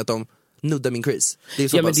nu känner jag att de nuddar min crease. Det är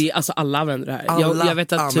så men det är, alltså alla använder det här. Jag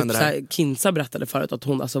vet att typ Kinsa berättade förut att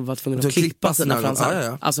hon var tvungen att klippa sina fransar.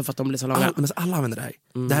 Ja. Alltså för att de blir så långa. Alla använder det här.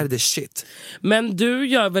 Det här är the shit. Men du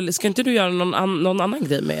gör väl, ska inte du göra någon annan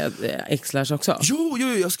grej med Xlash också? Jo,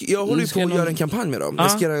 jag håller ju på att göra en kampanj med dem.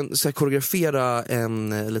 Jag ska koreografera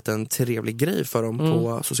en liten trevlig grej för dem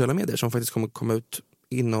på sociala medier som faktiskt kommer komma ut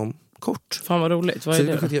inom kort. Fan vad roligt, vad är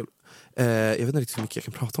det? Jag vet inte riktigt hur mycket jag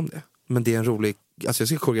kan prata om det. Men det är en rolig, alltså jag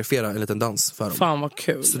ska koreografera en liten dans för dem. Fan vad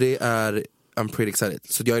kul. Så det är, I'm pretty excited.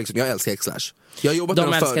 Så jag älskar Xlash. Jag har jobbat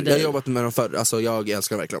med dem förr. Alltså jag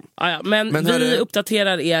älskar dem verkligen. Men vi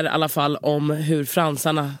uppdaterar er i alla fall om hur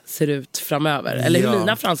fransarna ser ut framöver. Eller hur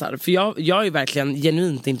mina fransar. För jag är verkligen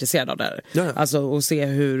genuint intresserad av det här. Ja. Alltså att se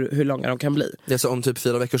hur långa de kan bli. Ja, så om typ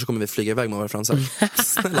 4 veckor så kommer vi flyga iväg med våra fransar.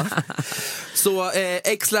 Snälla. Så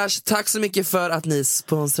Xlash, tack så mycket för att ni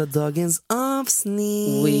sponsrar dagens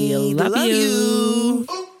avsnitt. We love you.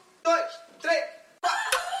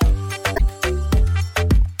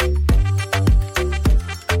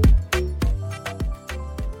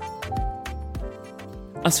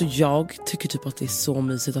 Alltså jag tycker typ att det är så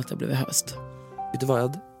mysigt att det blev höst. Vet du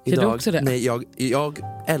vad? Är du också det? Nej, jag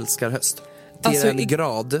älskar höst. Till en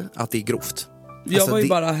grad att det är grovt. Jag var ju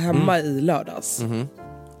bara hemma i lördags.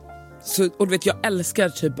 Så, och du vet, jag älskar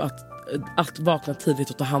typ att vakna tidigt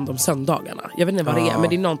och ta hand om söndagarna. Jag vet inte vad det är, men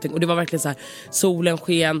det är någonting. Och det var verkligen så här, solen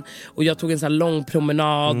sken och jag tog en så här lång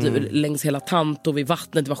promenad längs hela Tanto vid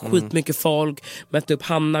vattnet. Det var skitmycket folk. Mötte upp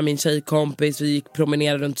Hanna, min tjejkompis. Vi gick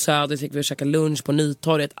promenerade runt Söder, så gick vi och käkade lunch på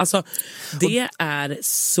Nytorget. Alltså, det är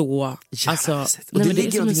så... Alltså, och det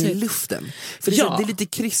ligger någonting i luften. För det är lite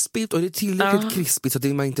krispigt och det är tillräckligt krispigt så att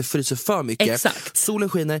man inte fryser för mycket. Exakt. Solen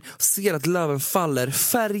skiner, ser att löven faller,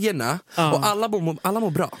 färgerna och alla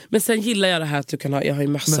mår bra. Men sen gillar jag det här att du kan ha, jag har ju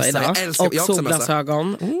mössa idag och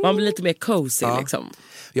solglasögon. Man blir lite mer cozy liksom.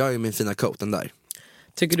 Jag har ju min fina coat, den där.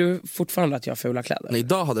 Tycker du fortfarande att jag har fula kläder? Nej,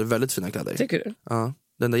 idag hade du väldigt fina kläder. Tycker du? Ja,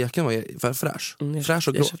 den där jackan var fräsch. Fräsch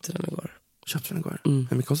och grå. Jag köpte den igår.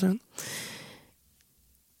 Hur mycket kostar den?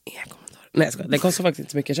 Nej, jag skojar. Den kostar faktiskt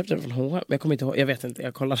inte så mycket. Jag köpte den från H&M. Jag kommer inte ihåg. Jag vet inte,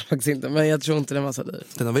 jag kollade faktiskt inte. Men jag tror inte den var så dyr.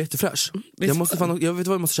 Den var jättefräsch. Jag vet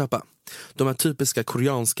vad jag måste köpa. De här typiska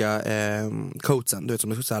koreanska coatsen. Du vet,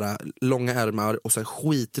 som är så här långa ärmar och så här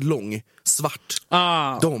skitlång svart.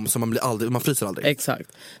 De som man fryser aldrig. Exakt.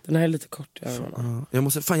 Den här är lite kort.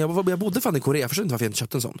 Jag bodde fan i Korea. Jag förstår inte varför jag inte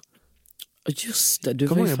köpte en sån. Just det, du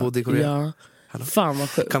kommer jag bodde i Korea. Ja. Fan vad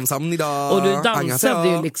sjukt. Kamsamnida. Och du dansade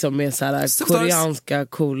ju liksom med så här koreanska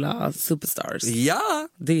coola superstars. Ja.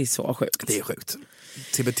 Det är så sjukt. Det är sjukt.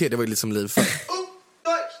 TBT, det var ju liksom liv för.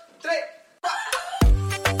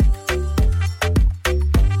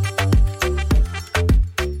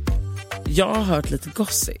 Jag har hört lite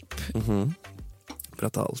gossip.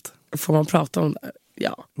 Berätta allt. Får man prata om det?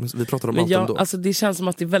 Ja. Vi pratar om men allt ändå. Alltså det känns som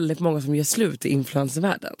att det är väldigt många som gör slut i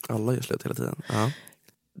influencervärlden. Alla gör slut hela tiden. Ja.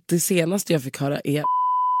 Det senaste jag fick höra är...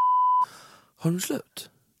 Har de slut?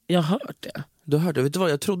 Jag har hört det. Du har hört det. Vet du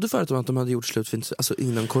vad, jag trodde förut att de hade gjort slut alltså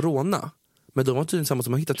innan corona. Men de var tydligen samma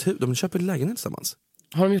som har hittat hus. De köper en lägenhet tillsammans.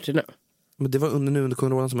 Har de gjort det nu? Men det var under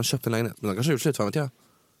corona som man köpte en lägenhet. Men de kanske har gjort slut, fan vet jag.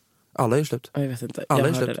 Alla gör slut. Jag vet inte, Alla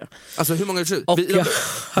jag hörde slut. det. Alltså hur många gör slut? Och jag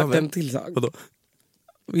har hört en till sak. Vadå?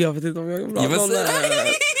 Jag vet inte om jag är bra någon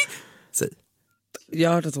Säg. Jag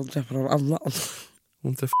har hört att hon träffar någon annan.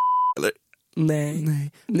 Hon träffar eller?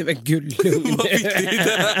 Nej. Nej men gullung.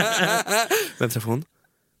 Vem träffar hon?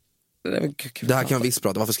 Det här kan vi visst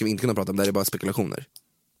prata. Varför ska vi inte kunna prata om det? Det är bara spekulationer.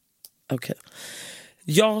 Okej.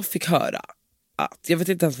 Jag fick höra att, jag vet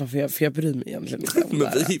inte ens varför för jag bryr mig egentligen inte om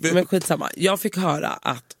det. Men skitsamma. Jag fick höra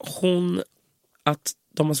att att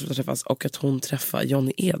de har slutat träffas och att hon träffar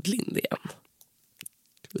Johnny Edlind igen.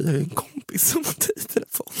 Vi har ju en kompis som dejtade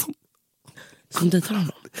honom. Som dejtade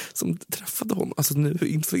honom? Som träffade honom. Alltså nu,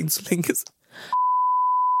 inte så länge sedan.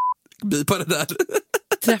 Bipa det där.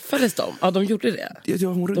 Träffades de? Ja, de gjorde det. Ja,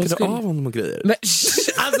 hon ryckade av honom och grejer. Men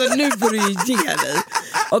alltså nu får du ju ge dig.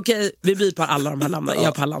 Okej, vi bipar alla de här namnen.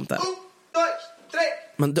 Jag pallar inte. 1, 2,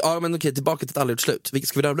 3. Men okej, tillbaka till att alla gjort slut.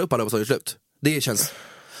 Ska vi rabbla upp alla som har gjort slut? Det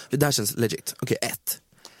här känns legit. Okej, 1.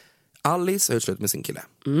 Alice har gjort slut med sin kille.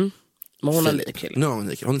 Men hon har en ny kille. Nu har hon en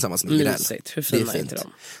ny kille. Hon är tillsammans med Mirel. Hur fina är inte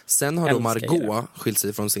de? Sen har då Margot skilt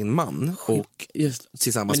sig från sin man och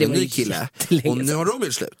tillsammans med en ny kille. Och nu har de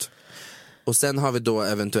gjort slut. Och sen har vi då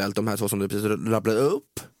eventuellt de här två som du precis rabblade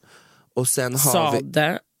upp. Och sen har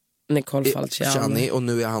Sade, Nicole Falciani. Och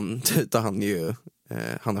nu är han ju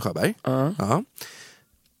Hanna Sjöberg. Ja.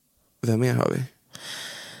 Vem mer har vi?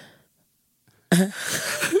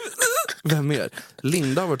 Vem mer?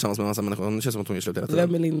 Linda har varit tillsammans med en massa människor. Det känns som att hon är slut hela tiden.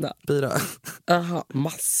 Vem är Linda? Bira. Aha,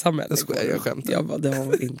 massa människor. Jag skämtar. Jag bara, det har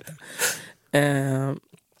hon inte.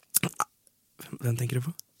 Vem tänker du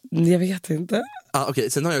på? Jag vet inte.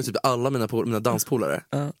 Okej, sen har jag typ alla mina danspolare.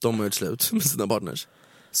 De har gjort slut med sina partners.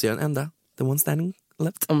 Så jag är den enda. The one standing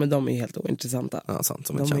left. Ja, men de är helt ointressanta. Ja, sant,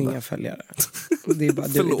 som de har inga följare. Det är bara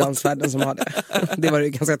du i dansvärlden som har det. Det var du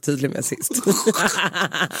ganska tydlig med sist.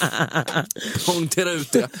 Punktera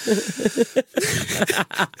ut det.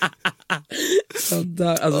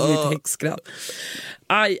 Alltså mitt häxskratt.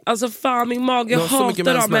 Aj, alltså fan min mage, jag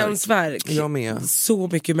hatar av mensvärk. Jag med. Så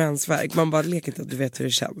mycket mensvärk. Man bara leker inte att du vet hur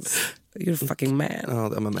det känns. You're a fucking man.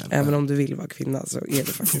 Ja, man. Även om du vill vara kvinna så är du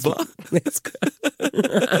faktiskt man. Nej, jag skojar.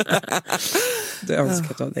 Du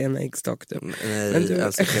önskar att du hade en äggstock du. Nej, men du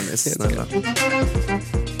alltså tennis, snälla.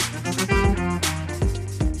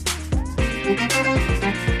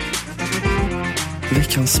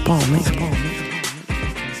 Veckans spaning.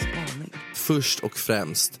 Först och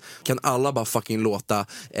främst kan alla bara fucking låta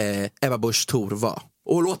Ebba Busch Thor vara.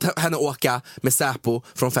 Och låt henne åka med Säpo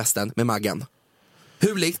från festen med Maggan.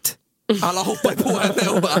 Hur likt? Alla hoppar på henne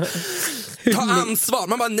och bara ta ansvar.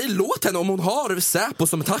 Man bara, nej, låt henne, om hon har Säpo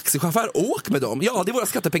som taxichaufför, åk med dem. Ja, det är våra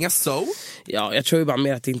skattepengar, så. Ja, jag tror ju bara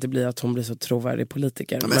mer att det inte blir att hon blir så trovärdig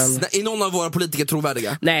politiker. Ja, men är någon av våra politiker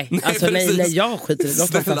trovärdiga? Nej, jag skiter i det.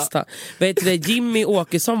 Låt de flesta. Vet du, Jimmy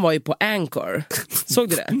Åkesson var ju på Anchor. Såg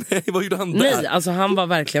du det? Nej, vad gjorde han där? Nej, alltså han var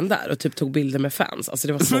verkligen där och typ tog bilder med fans. Alltså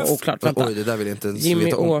det var så oklart. Vänta. Oj, det där vill jag inte ens Jimmy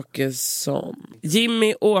veta om.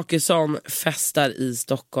 Jimmy Åkesson festar i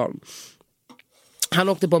Stockholm. Han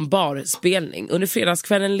åkte på en barspelning. Under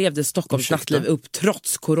fredagskvällen levde Stockholms nattliv upp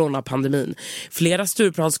trots coronapandemin. Flera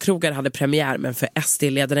Stureplanskrogar hade premiär, men för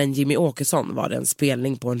SD-ledaren Jimmy Åkesson var det en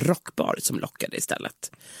spelning på en rockbar som lockade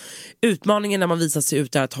istället. Utmaningen när man visar sig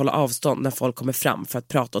ut är att hålla avstånd när folk kommer fram för att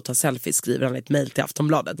prata och ta selfies, skriver han i ett mejl till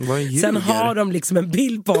Aftonbladet. Sen har de liksom en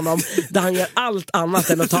bild på honom där han gör allt annat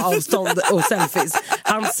än att ta avstånd och selfies.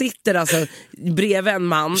 Han sitter alltså bredvid en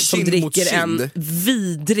man som dricker en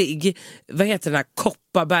vidrig, vad heter den här,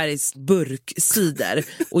 Kopparbergs burksider.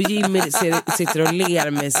 Och Jimmy sitter och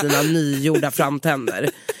ler med sina nygjorda framtänder.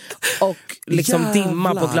 Och liksom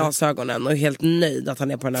dimma på glasögonen och är helt nöjd att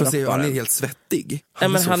han är på den här rockbaren. Han är helt svettig.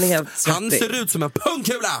 Han är helt svettig. Han ser ut som en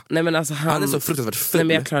pungkula. Nej, men alltså han är så fruktansvärt ful. Nej,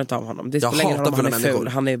 men jag klarar inte av honom. Det spelar ingen roll om han är ful.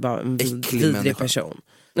 Han är bara en vidrig person.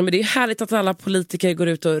 Nej, men det är härligt att alla politiker går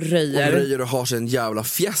ut och röjer och har sig en jävla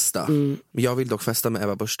fiesta. Men jag vill dock festa med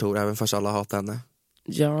Ebba Busch Thor, även fast alla hatar henne.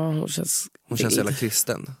 Ja, hon känns jävla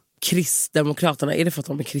kristen. Kristdemokraterna, är det för att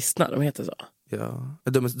de är kristna? De heter så. Ja,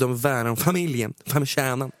 de värnar om familjen,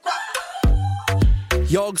 kärnan.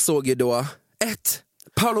 Jag såg ju då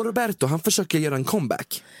Paolo Roberto, han försöker göra en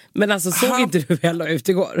comeback. Men alltså såg inte du hur jag la ut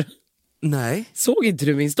igår? Nej. Såg inte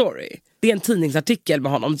du min story? Det är en tidningsartikel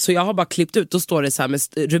med honom, så jag har bara klippt ut. Då står det så här med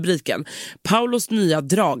rubriken: Paulos nya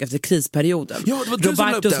drag efter krisperioden. Ja, det var du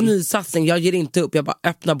Robertos nysatsning, jag ger inte upp. Jag bara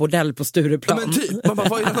öppna bordell på Stureplan. Ja, men typ, man bara,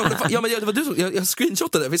 vad är det? Ja, men det var du som, jag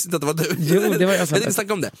screenshotade, jag visste inte att det var du. Jo, det var jag som jag tänkte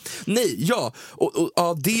snacka om det. Nej, ja,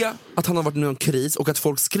 och det att han har varit med i en kris och att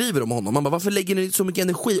folk skriver om honom. Man bara, varför lägger ni så mycket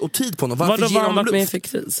energi och tid på honom? Varför ger han varit med för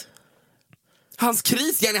kris? Hans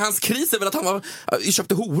kris är väl att han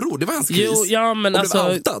köpte horor. Det var hans kris. Jo, ja, men och alltså,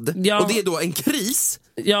 blev outad. Ja, och det är då en kris.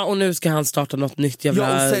 Ja, och nu ska han starta något nytt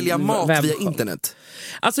jävla... Ja, och sälja mat via internet.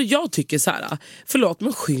 Alltså jag tycker så här, förlåt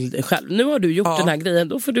men skyll dig själv. Nu har du gjort den här grejen,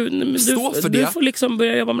 då får du får liksom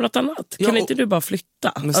börja jobba med något annat. Kan inte du bara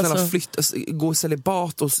flytta? Men snälla flytta, gå och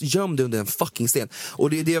celibat och göm dig under en fucking sten. Och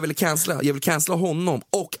det är det jag vill cancella. Jag vill cancella honom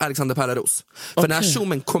och Alexander Pärleros. För när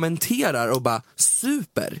Schumann kommenterar och bara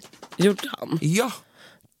super. Gjorde han? Ja.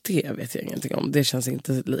 Det vet jag ingenting om. Det känns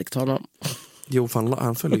inte likt honom. Jo, fan,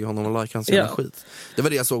 han följer ju honom och likar hans jävla skit. Det var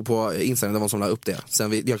det jag såg på Instagram, det var någon som la upp det.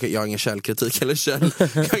 Sen jag har ingen källkritik eller jag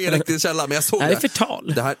har ingen riktig källa, men jag såg det. Det här är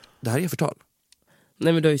förtal. Det här är förtal.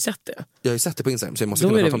 Nej, men du har ju sett det. Jag har ju sett det på Instagram, så jag måste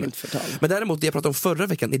kunna prata om det. Förtal. Men däremot, det jag pratade om förra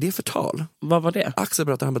veckan, är det förtal? Vad var det? Axel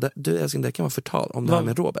berättade, han bara, du älskling, det kan vara förtal om det här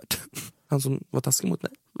med Robert. Han som var taskig mot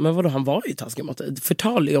mig. Men vadå, han var ju taskig mot dig.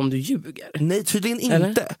 Förtal är om du ljuger. Nej, tydligen inte.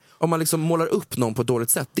 Eller? Om man liksom målar upp någon på ett dåligt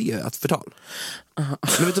sätt, det är att förtal.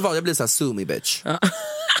 Men vet du vad, jag blir så här sue me bitch.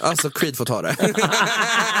 Alltså Creed får ta det.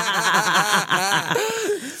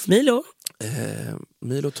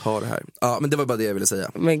 Milo tar det här. Ja, men det var bara det jag ville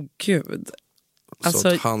säga. Men gud. Så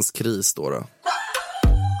att hans kris då.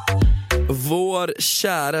 Vår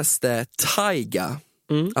käraste Tyga,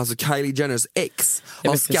 alltså Kylie Jenners ex,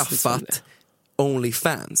 har skaffat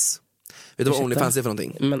OnlyFans. Vet du vad OnlyFans är för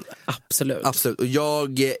någonting? Men absolut. Absolut. Och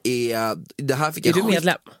jag är... Det här fick är du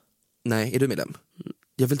medlem? Nej, är du medlem?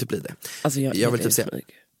 Jag vill typ bli det. Alltså jag vill typ se.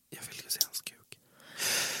 Jag vill ju se hans kuk.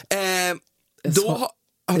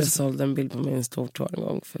 Jag sålde en bild på min stortår en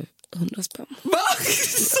gång för 100 spänn. Va?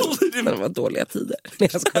 Men det var dåliga tider. Nej,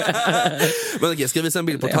 jag skojar. Men okej, ska jag visa en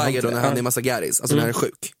bild på Tiger då när han är massa garis? Alltså när han är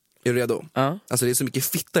sjuk. Är du redo? Ja. Alltså det är så mycket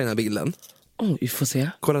fitta i den här bilden. Vi får se.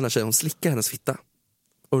 Kolla den här tjejen, hon slickar hennes fitta.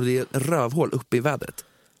 Och det är ett rövhål uppe i vädret.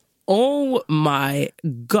 Oh my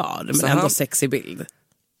god. Men ändå sexig bild.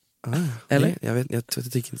 Eller? Jag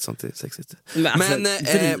tycker inte sånt är sexigt. Men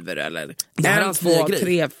driver du eller? 1, 2,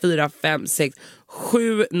 3, 4, 5, 6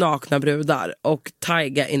 7 nakna brudar och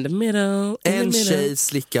Tyga in the middle. En tjej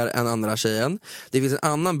slickar en andra tjejen. Det finns en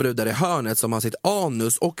annan brud där i hörnet som har sitt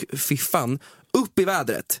anus och fiffan upp i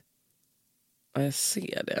vädret. Ja, jag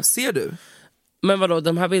ser det. Ser du? Men vadå,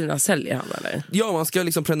 de här bilderna säljer han eller? Ja, man ska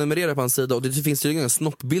liksom prenumerera på hans sida. Och det finns ju inga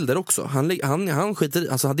snoppbilder också. Han skiter i,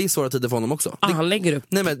 alltså det är svåra tider för honom också. Han lägger upp.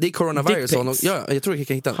 Nej men det är coronavirus. Ja, jag tror jag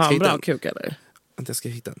kan hitta den. Har han bra kuk eller? Jag ska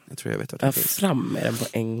hitta den. Jag tror jag vet vad det finns. Fram med den på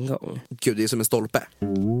en gång. Gud, det är som en stolpe.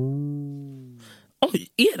 Oj,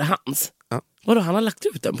 är det hans? Ja. Vadå, han har lagt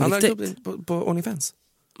ut den på riktigt? Han har lagt upp på OnlyFans.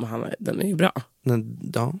 Men den är ju bra.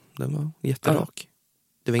 Den var jätterak.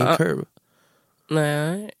 Det var ingen curve.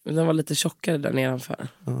 Nej, den var lite tjockare där nedanför.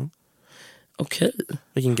 Okej.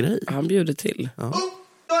 Vilken grej. Han bjuder till.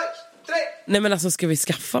 Nej men alltså, ska vi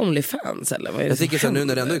skaffa OnlyFans eller? Vad är det? Jag tycker så nu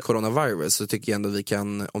när det ändå är coronavirus så tycker jag ändå vi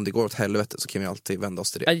kan, om det går åt helvete så kan vi alltid vända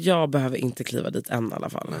oss till det. Jag behöver inte kliva dit än i alla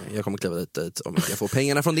fall. Nej, jag kommer kliva dit om jag får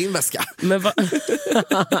pengarna från din väska. Men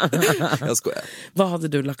jag skojar. Vad hade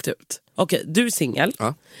du lagt ut? Okej, du är singel.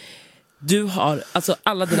 Ja. Du har, alltså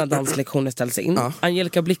alla dina danslektioner ställs in.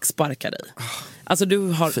 Angelica Blick sparkar dig. Alltså du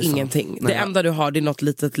har ingenting. Det enda du har, det är något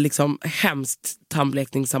litet liksom hemskt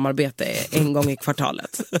tandblekningssamarbete en gång i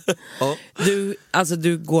kvartalet.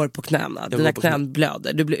 Du går på knäna. Dina knän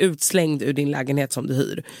blöder. Du blir utslängd ur din lägenhet som du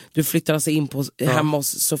hyr. Du flyttar alltså in hemma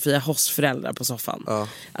hos Sofia Hoss föräldrar på soffan.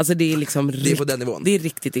 Alltså det är liksom det är på den nivån. Det är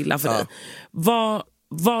riktigt illa för dig.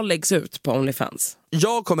 Vad läggs ut på OnlyFans?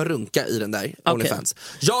 Jag kommer runka i den där OnlyFans.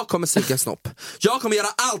 Jag kommer söka snopp. Jag kommer göra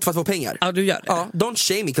allt för att få pengar. Ja, du gör det. Ja, don't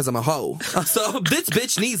shame me because I'm a hoe. Alltså, this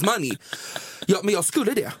bitch needs money. Ja, men jag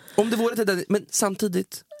skulle det. Om det vore till den, men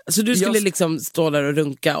samtidigt... Så du skulle liksom stå där och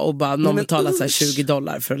runka och bara någon betalar så här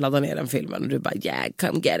 $20 för att ladda ner den filmen och du bara, yeah,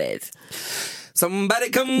 come get it.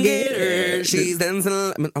 Somebody come get her, she's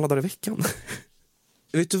dancing. Men alla dagar i veckan.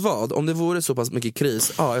 Vet du vad? Om det vore så pass mycket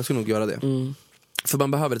kris, jag skulle nog göra det. För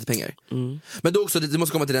man behöver lite pengar. Men då också, det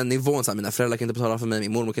måste komma till den nivån så här, mina föräldrar kan inte betala för mig,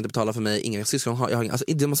 min mormor kan inte betala för mig, inga syskon har, alltså,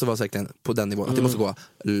 det måste vara säkert på den nivån, att det måste gå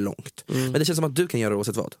långt. Men det känns som att du kan göra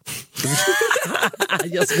oavsett vad.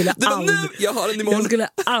 Jag skulle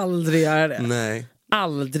aldrig göra det. Nej.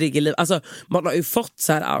 aldrig i livet. Alltså man har ju fått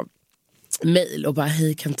så här mail och bara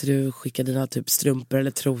hej, kan inte du skicka dina typ strumpor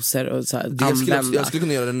eller trosor och så här, jag skulle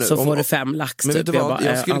kunna göra det nu. Så får du 5 lax. Men typ. vet du vad,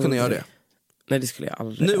 jag skulle kunna göra det. Nej, det skulle jag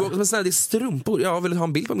aldrig. Nu, men snälla, det är strumpor. Jag vill ha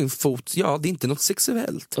en bild på min fot. Ja, det är inte något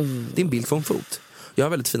sexuellt. Det är en bild på en fot. Jag har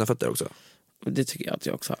väldigt fina fötter också. Det tycker jag att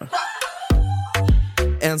jag också har.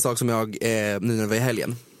 En sak som jag, nu när vi var i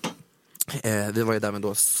helgen, vi var ju där med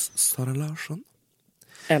då Sara Larsson.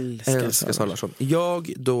 Älskar Sara Larsson.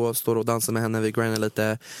 Jag då står och dansar med henne, vi grindar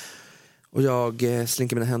lite. Och jag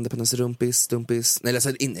slinker mina händer på hennes stumpis. Nej, jag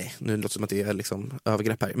säger nej, nu låter det som att det är liksom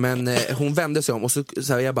övergrepp här. Men hon vände sig om och så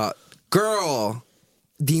jag bara, girl,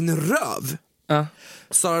 din röv.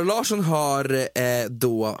 Sara Larsson har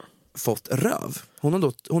då fått röv. Hon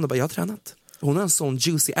har bara, jag har tränat. Hon har en sån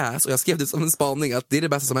juicy ass, och jag skrev det som en spaning att det är det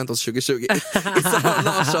bästa som hänt oss 2020. Sara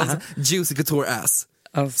Larssons juicy couture ass.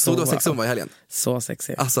 Alltså, så då sexig hon var i helgen. Så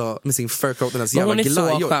sexig. Alltså med sin fur coat och hennes jävla hon är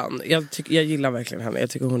glajor. Så skön. Jag gillar verkligen henne. Jag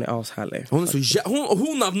tycker hon är ashärlig. Hon är så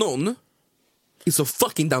hon av någon är så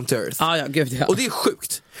fucking down to earth. Ja, gud, ja. Och det är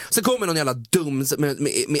sjukt. Sen kommer någon jävla dum med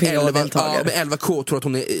 11K, tror att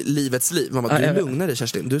hon är livets liv. Man bara, du lugnar dig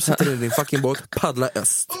Kerstin. Du sitter i din fucking båt, paddla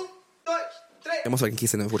öst. Jag måste verkligen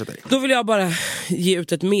kissa innan vi fortsätter. Då vill jag bara ge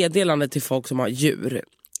ut ett meddelande till folk som har djur.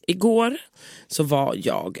 Igår så var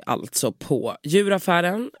jag alltså på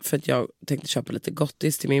djuraffären för att jag tänkte köpa lite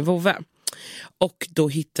gottis till min vovve. Och då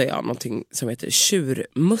hittade jag någonting som heter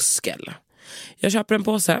tjurmuskel. Jag köper en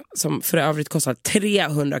påse som för övrigt kostar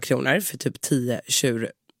 300 kronor för typ 10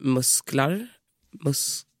 tjurmusklar.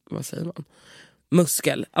 Vad säger man?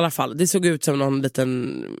 Muskel, i alla fall. Det såg ut som någon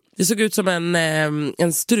liten... Det såg ut som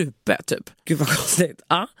en strupe, typ. Gud vad konstigt.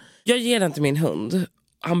 Ja. Jag ger den till min hund.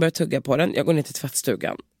 Han börjar tugga på den. Jag går ner till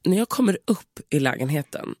tvättstugan. När jag kommer upp i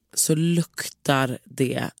lägenheten så luktar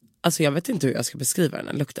det... Alltså jag vet inte hur jag ska beskriva den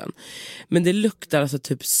här lukten. Men det luktar alltså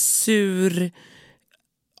typ sur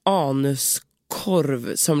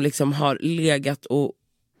anuskorv som liksom har legat och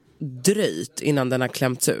dröjt innan den har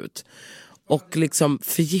klämts ut. Och liksom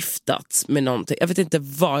förgiftats med någonting. Jag vet inte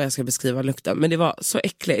vad jag ska beskriva lukten, men det var så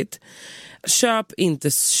äckligt. Köp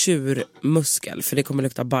inte tjurmuskel, för det kommer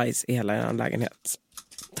lukta bajs i hela er lägenhet.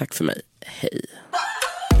 Tack för mig, hej.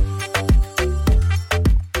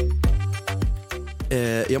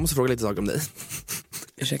 Jag måste fråga lite saker om dig.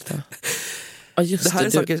 Ursäkta. Ja, just det här är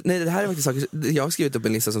saker, nej, det här är faktiskt saker. Jag har skrivit upp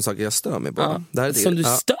en lista som saker jag stör mig på. Ja, det här är som du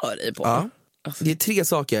stör dig på? Ja. Alltså. Det är 3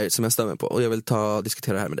 saker som jag stör mig på och jag vill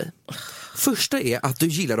diskutera det här med dig. Första är att du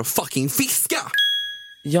gillar att fucking fiska.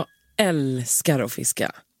 Jag älskar att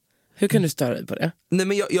fiska. Hur kan du störa dig på det? Nej,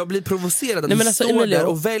 men jag blir provocerad att du står där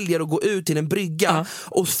och väljer att gå ut till en brygga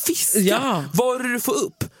och fiska. Ja. Vad är det du får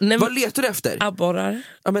upp? Vad letar du efter? Abborrar.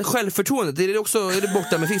 Ja, men självförtroendet, är det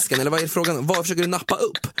borta med fisken? Eller vad är frågan? Vad försöker du nappa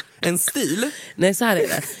upp? En stil? Nej, så här är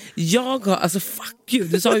det. Jag har, alltså fuck you,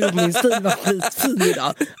 du sa ju att min stil var skitfin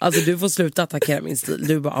idag. Alltså du får sluta attackera min stil.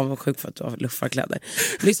 Du är bara avundsjuk för att du har luffarkläder.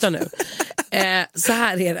 Lyssna nu. Så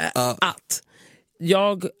här är det att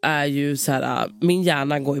jag är ju så här, min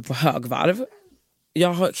hjärna går ju på högvarv.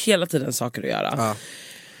 Jag har hela tiden saker att göra.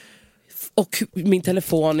 Och min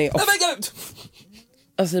telefon är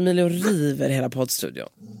alltså Emilio river hela poddstudion.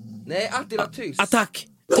 Nej, Attila tyst. Attack,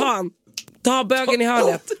 ta han. Ta bögen i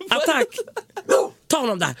hörnet. Attack. Ta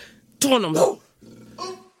honom där. Ta honom där.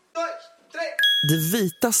 Det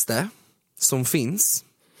vitaste som finns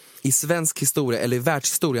i svensk historia eller i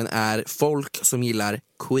världshistorien är folk som gillar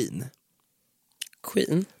Queen.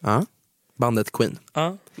 Queen? Ja, bandet Queen.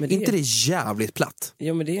 Ja, men det inte det jävligt platt?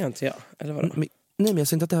 Jo, men det är inte jag. Eller vadå? Nej, men jag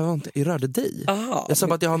sa inte att det här var inte, jag rörde dig. Aha, jag sa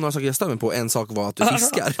bara att jag har några saker jag stämmer på. En sak var att du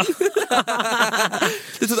fiskar.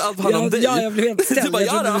 Du trodde allt handlade om dig. Ja, jag blev helt ställd. Jag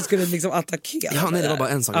trodde du skulle liksom attackera. Ja, nej, det var bara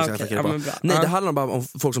en sak jag attackerade på. Nej, det handlar bara om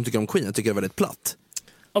folk som tycker om Queen. Jag tycker det är väldigt platt.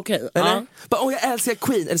 Okej, eller? Bara, jag älskar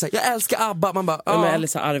Queen. Eller så här, jag älskar ABBA. Man bara, eller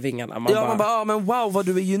så Arvingarna. Man bara, men wow, vad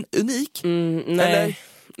du är unik. Nej. Eller?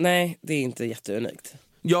 Nej, det är inte jätteunikt.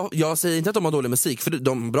 Jag säger inte att de har dålig musik, för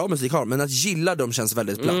de bra musik har, men att gilla dem känns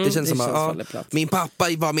väldigt platt. Det känns som att min pappa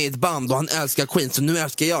var med i ett band och han älskar Queen, så nu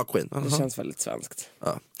älskar jag Queen. Det känns väldigt svenskt.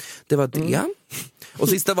 Ja. Det var det. Och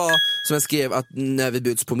sista var, som jag skrev, att när vi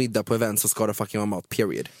bjuds på middag på event så ska det fucking vara mat,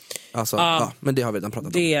 period. Alltså, men det har vi redan pratat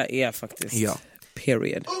om. Det är faktiskt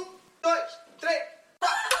period.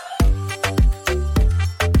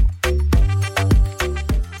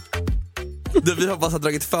 Vi har bara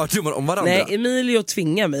dragit fördomar om varandra. Nej, Emilio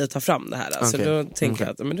tvingar mig att ta fram det här. Alltså, då tänker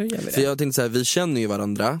jag att men då gör vi det. För jag tänkte så här, vi känner ju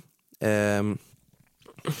varandra,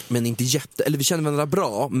 men inte eller vi känner varandra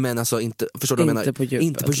bra, men alltså inte, förstår du vad jag menar? På djupet,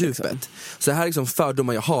 inte på djupet. Liksom. Så det här är liksom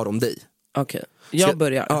fördomar jag har om dig. Okej, jag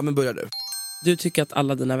börjar. Ja, men börjar du. Du tycker att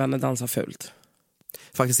alla dina vänner dansar fult?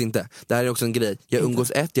 Faktiskt inte. Det här är också en grej. Jag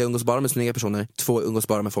umgås bara med snygga personer. 2, jag umgås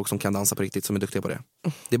bara med folk som kan dansa på riktigt, som är duktiga på det.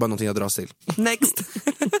 Det är bara någonting jag dras till. Next!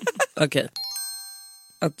 Okej.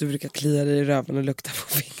 Att du brukar klia dig i röven och lukta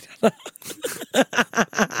på fingrarna.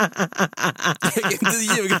 Jag kan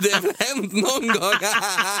inte ljuga, det har hänt någon gång.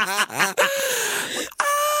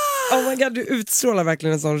 Oh my god, du utstrålar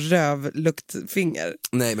verkligen en sån rövluktfinger.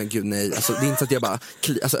 Nej men gud, nej. Alltså, det är inte så att jag bara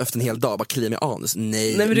efter en hel dag bara kliar med anus.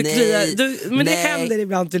 Nej, men du nej, kliar, men nej, det händer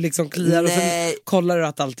ibland att du liksom kliar och så kollar du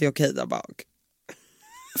att allt är okej där bak.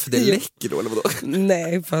 För det läcker då eller vadå?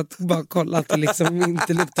 Nej, för att bara kolla att det liksom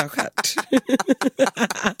inte luktar stjärt.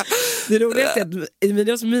 Det roligaste är att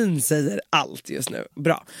Emilios min säger allt just nu.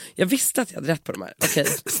 Bra, jag visste att jag hade rätt på de här. Okej,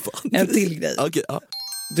 en till grej. Okay, ja.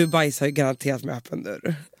 Du bajsar ju garanterat med öppen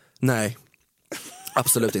dörr. Nej,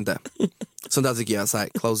 absolut inte. Så där tycker jag så här,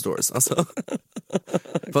 closed doors alltså.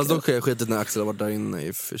 Fast då sker skitet när Axel har varit där inne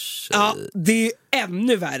i för sig. Ja, det är ju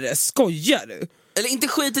ännu värre. Skojar du? Eller inte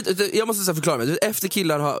skitigt, jag måste så förklara mig. Efter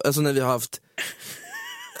killar har, alltså när vi har haft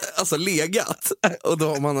legat och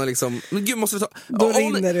då man har liksom, men gud måste vi ta, då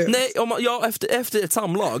rinner du. Nej, efter ett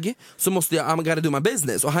samlag så måste jag, I'm gotta do my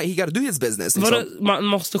business och he gotta do his business liksom. Man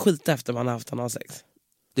måste skita efter man har haft analsex.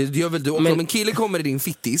 Det gör väl du, om en kille kommer i din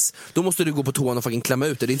fittis, då måste du gå på toan och fucking klämma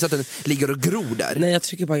ut det. Det är inte så att den ligger och gror där. Nej, jag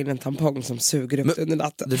trycker bara in en tampong som suger upp under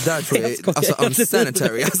natten. Det där tror jag är alltså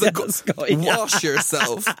unsanitary. Wash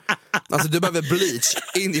yourself. Alltså du behöver bleach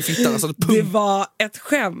in i fittan alltså, det var ett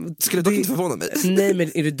skämt. Skulle dock inte förvåna mig. Nej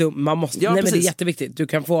men är du dum? Man måste, nej men det är jätteviktigt. Du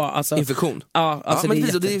kan få alltså, infektion. Ja, alltså men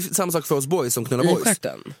det är samma sak för oss boys som knullar boys.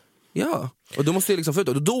 Stjärten. Ja, och då måste jag liksom få ut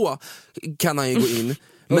och då kan han ju gå in.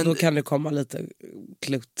 Men och då kan det komma lite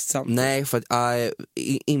klutt samtidigt. Nej, för att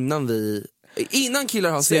innan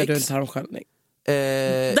killar har sex. Ser du en tarmsköljning?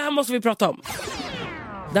 Det här måste vi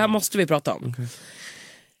prata om.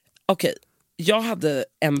 Okej, jag hade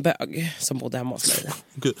en bög som bodde hemma hos mig.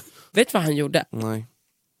 Vet du vad han gjorde? Nej.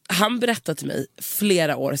 Han berättade till mig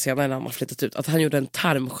flera år senare när han har flyttat ut att han gjorde en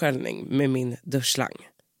tarmsköljning med min duschslang.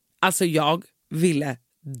 Alltså jag ville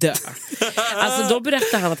dö. Alltså då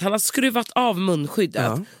berättade han att han har skruvat av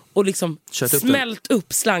munskyddet och liksom smält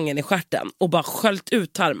upp slangen i stjärten och bara sköljt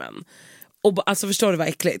ut tarmen. Och alltså förstår du vad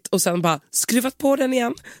äckligt? Och sen bara skruvat på den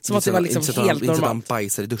igen som att det var liksom helt normalt. Han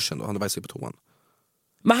bajsar i duschen då, han bajsar på toan.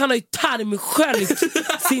 Men han har ju tarmsköljt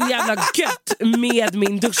sin jävla gött med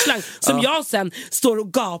min duschslang som jag sen står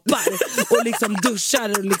och gapar och liksom duschar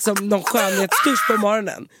och liksom någon skönhetsdusch på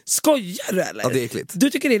morgonen. Skojar du eller? Ja, det är äckligt. Du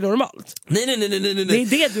tycker det är normalt? Nej. Det är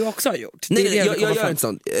det du också har gjort. Nej, jag gör inte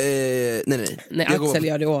sånt. Nej, Axel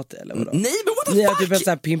gör det åt det eller vadå? Nej, men what the fuck? Ni har typ en sån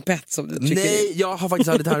här pimpett som du trycker Nej, jag har faktiskt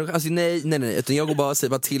aldrig tarmsköljning. Alltså, nej. Utan jag går bara säger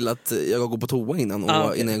bara till att jag går på toa innan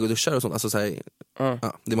och innan jag går och duschar och sånt. Alltså så här,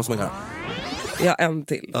 det måste man göra. Ja, en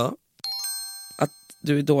till. Ja. Att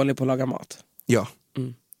du är dålig på att laga mat. Ja.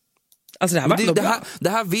 Alltså det här det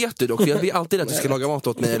här vet du dock, för jag vill alltid att du ska laga mat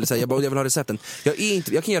åt mig eller så här, jag vill ha recepten.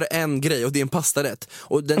 Jag kan göra en grej och det är en pastarätt.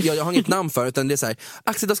 Och jag har inget namn för utan det är så här,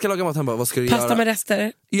 Axel jag ska laga mat, han bara, vad ska du göra? Pasta med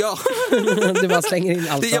rester? Ja. Du bara slänger in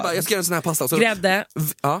allt. Jag ska göra en sån här pasta. Så... Grädde.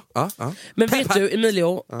 Ja. Men vet du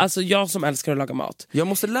Emilio, alltså jag som älskar att laga mat. Jag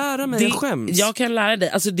måste lära mig, jag skäms. Jag kan lära dig,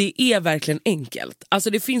 alltså det är verkligen enkelt. Alltså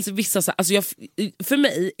det finns vissa, alltså för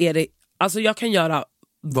mig är det, alltså jag kan göra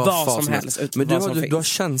vad som helst. Men du har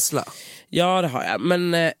känsla. Ja det har jag.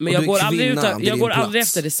 Men jag går aldrig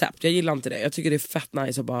efter recept. Jag gillar inte det. Jag tycker det är fett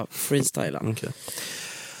nice att bara freestyla. Okay.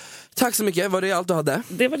 Tack så mycket, var det allt du hade?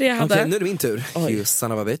 Det var det jag hade. Okej, nu är det min tur. You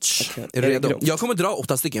son of a bitch. Okay. Är du redo? Jag kommer dra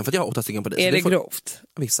 8 stycken för att jag har 8 stycken på dig. Är det grovt?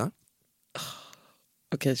 Vissa.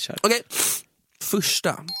 Okej, kör. Okej.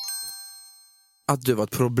 Första. Att du var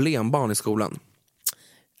ett problembarn i skolan.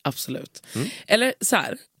 Absolut. Eller så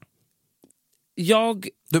här.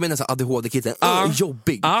 Du menar så ADHD-kitten,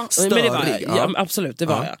 jobbig, störig. Men det var jag. Ja, absolut, det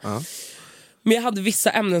var jag. Men jag hade vissa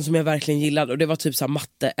ämnen som jag verkligen gillade. Och det var typ så här,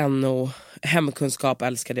 matte, NO, hemkunskap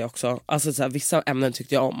älskade jag också. Alltså så här, vissa ämnen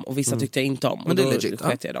tyckte jag om och vissa tyckte jag inte om. Men det är legit.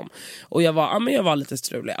 Jag dem. Och jag var lite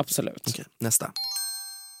strulig, absolut. Okay, nästa.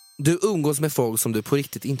 Du umgås med folk som du på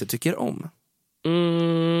riktigt inte tycker om.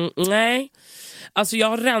 Nej. Alltså jag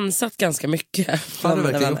har rensat ganska mycket. Har du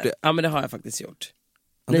verkligen gjort det? Ja men det har jag faktiskt gjort.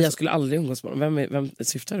 Nej, jag skulle aldrig umgås med honom. Vem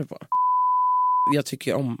syftar du på? Jag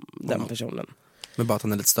tycker ju om den personen. Men bara att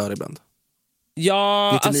han är lite större ibland.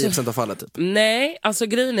 Ja, 99% av fallet typ. Nej, alltså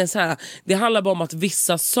grejen är så här. Det handlar bara om att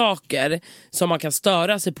vissa saker som man kan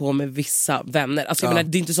störa sig på med vissa vänner. Alltså jag menar,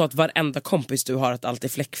 det är inte så att varenda kompis du har att allt är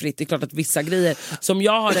fläckfritt. Det är klart att vissa grejer som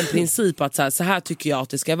jag har en princip att så här tycker jag att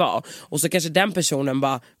det ska vara. Och så kanske den personen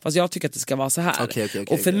bara, fast jag tycker att det ska vara så här.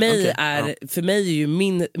 Och för mig är ju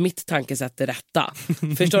mitt tankesätt det rätta.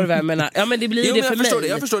 Förstår du vad jag menar? Ja, men det blir det för mig.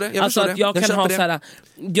 Jag förstår det. Alltså att jag kan ha så här,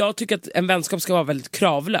 jag tycker att en vänskap ska vara väldigt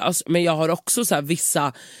kravlös, men jag har också så här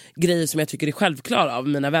vissa grejer som jag tycker är självklara av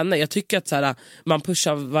mina vänner. Jag tycker att så här, man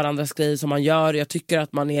pushar varandras grejer som man gör. Jag tycker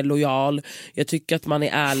att man är lojal. Jag tycker att man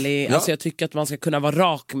är ärlig. Alltså jag tycker att man ska kunna vara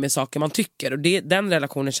rak med saker man tycker. Och den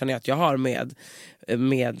relationen känner jag att jag har med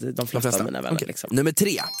de flesta av mina vänner. Liksom. Nummer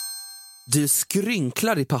 3. Du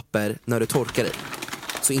skrynklar ditt papper när du torkar dig.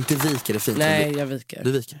 Så inte viker det fint. Nej, jag viker.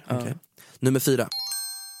 Du viker, okej. Nummer 4.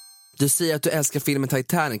 Du säger att du älskar filmen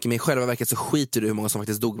Titanic, men i själva verket så skiter du hur många som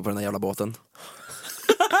faktiskt dog på den här jävla båten.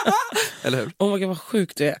 Eller hur? Oh my God, vad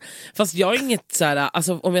sjukt du är. Fast jag är inget så här,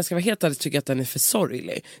 alltså, om jag ska vara helt ärlig tycker jag att den är för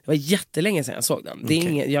sorglig. Det var jättelänge sedan jag såg den. Det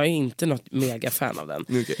är jag är inte något mega fan av den.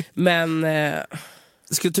 Men jag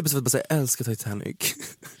skulle typ bara säga älskar Titanic.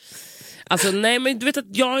 Alltså nej, men du vet att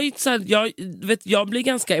jag blir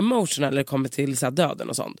ganska emotional när det kommer till så här, döden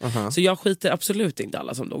och sånt. Så jag skiter absolut inte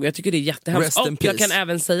alla som dog. Jag tycker det är jättehemskt. Och jag kan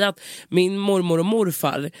även säga att min mormor och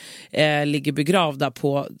morfar ligger begravda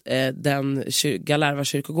på den Galärva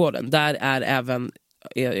kyrkogården. Där är även,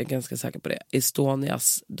 jag är ganska säker på det,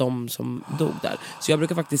 Estonias, de som dog där. Så jag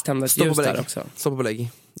brukar faktiskt tända ett ljus där också. Stopp på belägg.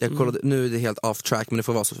 Jag kollade, nu är det helt off track, men det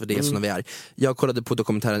får vara så för det är så när vi är. Jag kollade på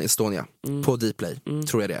dokumentären Estonia på Dplay,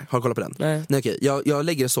 tror jag det är. Har du kollat på den? Nej okej, jag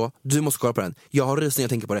lägger det så, du måste kolla på den. Jag har rysningar, jag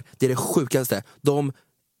tänker på det. Det är det sjukaste. De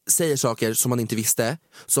säger saker som man inte visste,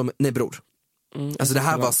 som nej bror. Alltså det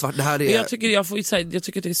här var svart, det här är... jag tycker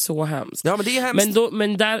att det är så hemskt. Ja, men det är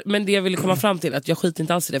hemskt. Men det jag ville komma fram till att jag skiter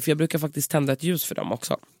inte alls i det, för jag brukar faktiskt tända ett ljus för dem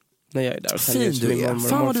också när jag är där. Fin du är.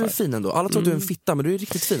 Fan vad du är fin ändå. Alla tror du är en fitta, men du är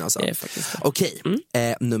riktigt fin alltså. Okej,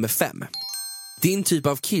 nummer 5. Din typ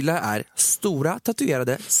av killar är stora,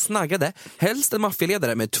 tatuerade, snaggade, helst en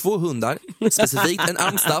maffialedare med 2 hundar, specifikt en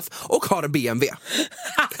Amstaff, och har BMW.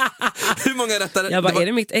 Hur många rättare? Jag bara, är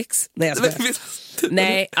det mitt ex? Nej, jag skojar.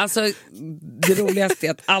 Nej, alltså det roligaste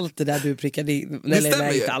är att allt det där du prickade in, nej,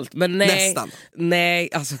 inte allt, men nästan. Nej,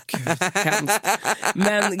 alltså gud, hemskt.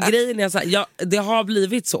 Men grejen är så här, det har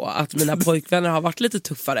blivit så att mina pojkvänner har varit lite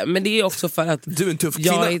tuffare, men det är också för att du är en tuff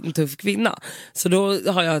kvinna. Jag är en tuff kvinna. Så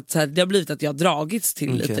då har jag så här, det har blivit att jag har dragits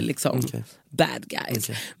till lite liksom bad guys.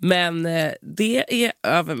 Men det är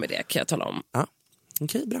över med det, kan jag tala om. Ja.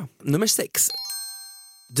 Okej, bra. Nummer 6.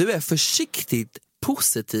 Du är försiktigt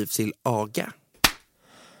positiv till aga.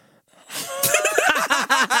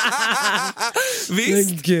 Visst?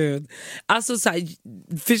 Men gud. Alltså så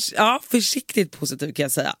här, försiktigt positiv kan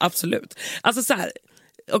jag säga, absolut. Alltså så här,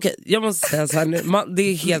 okej, jag måste säga så här nu,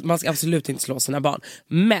 man ska absolut inte slå sina barn,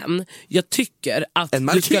 men jag tycker att en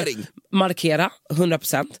markering. Du ska markera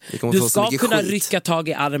 100%. Du ska kunna rycka tag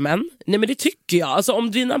i armen. Nej, men det tycker jag. Alltså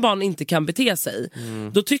om dina barn inte kan bete sig,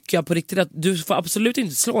 då tycker jag på riktigt att du får absolut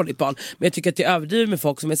inte slå ditt barn. Men jag tycker att det är överdrivet med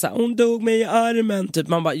folk som är såhär, hon dog mig i armen typ.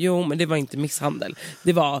 Man bara, jo men det var inte misshandel.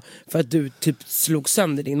 Det var för att du typ slog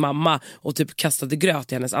sönder din mamma och typ kastade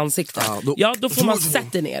gröt i hennes ansikte. Då får man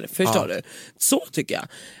sätta ner, förstår du? Så tycker jag.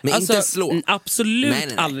 Men alltså, inte slå. Absolut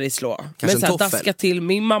nej. Aldrig slå. Kanske men såhär, daska till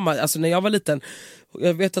min mamma, alltså när jag var liten.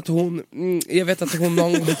 Jag vet att hon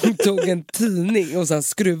någon gång tog en tidning och sen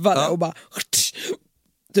skruvade och bara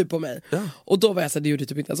typ på mig. Och då var jag så här, det gjorde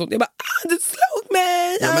typ inte så. Jag bara, du slog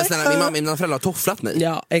mig! Ja, men snälla, mina föräldrar har tofflat mig.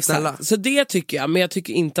 Ja, exakt. Snälla. Så det tycker jag, men jag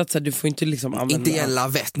tycker inte att så här, du får inte liksom använda... Inte en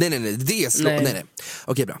lavett, nej, det är slå. Nej.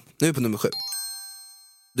 Okej, bra. Nu är vi på nummer 7.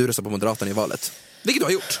 Du röstar på Moderaterna i valet. Vilket du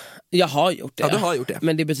har gjort. Jag har gjort det. Ja, du har gjort det.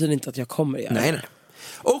 Men det betyder inte att jag kommer göra det. Nej.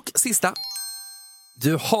 Och sista.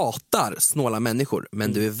 Du hatar snåla människor,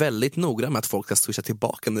 men du är väldigt noggrann med att folk ska swisha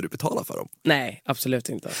tillbaka när du betalar för dem. Nej, absolut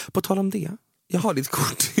inte. På tal om det, jag har ditt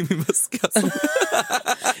kort i min väska.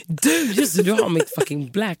 Du har mitt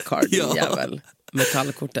fucking black card, jävel.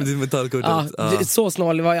 Metallkortet. Det är metallkortet. Ja. Så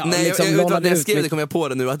snålig var jag. Nej, liksom, när jag skrev det kom jag på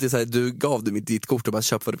det nu att det är så här, du gav ditt kort och bara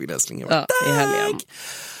köp vad du vill, älskling. Ja, i helgen.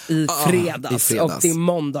 I fredags. Och det är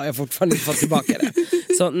måndag har jag fortfarande inte fått tillbaka det.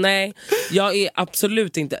 Så nej, jag är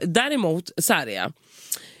absolut inte. Däremot, så här är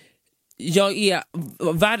jag är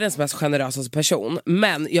världens mest generösa person,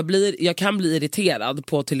 men jag kan bli irriterad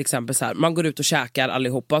på till exempel så här, man går ut och käkar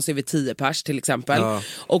allihopa, så är vi 10 pers till exempel,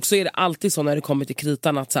 och så är det alltid så när det kommer till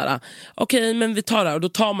kritan att så här, okej, men vi tar det, och då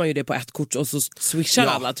tar man ju det på ett kort och så swishar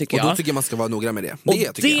alla, tycker jag. Och då tycker jag man ska vara noggrann med det.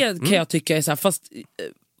 Det kan jag tycka är så här, fast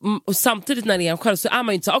Och samtidigt när det är en själv så är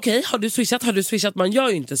man ju inte så okej, har du swishat? Man gör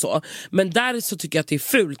ju inte så. Men där så tycker jag att det är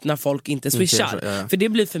fult när folk inte swishar. För det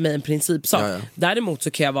blir för mig en principsak. Däremot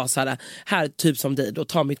så kan jag vara så här typ som dig då,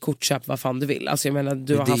 ta mitt kortköp vad fan du vill. Alltså jag menar,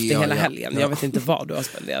 du har haft det hela helgen. Jag vet inte vad du har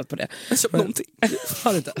spenderat på det. Jag köpte någonting.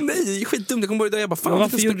 Har du inte? Nej, skitdumt. Jag kommer börja där. Jag bara, fan,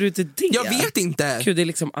 varför gjorde du inte det? Jag vet inte. Gud, det är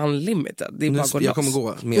liksom unlimited. Det är bara jag kommer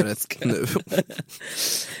gå mer rätt nu.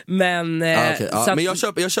 Men men jag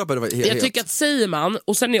köper det helt. Jag tycker att säger man,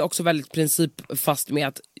 och sen är jag också väldigt principfast med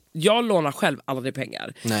att jag lånar själv aldrig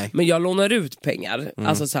pengar. Nej. Men jag lånar ut pengar.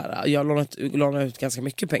 Alltså så här, jag lånar ut ganska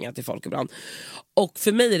mycket pengar till folk ibland. Och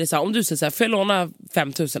för mig är det så här, om du säger så här, får jag låna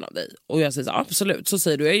 5 000 av dig? Och jag säger så här, absolut. Så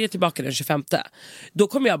säger du, jag ger tillbaka den 25. Då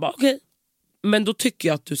kommer jag bara, okej. Men då tycker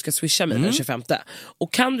jag att du ska swisha mig den 25.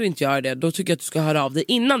 Och kan du inte göra det, då tycker jag att du ska höra av dig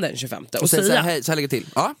innan den 25. Och säga så här lägger till.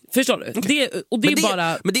 Ja. Förstår du? Okay.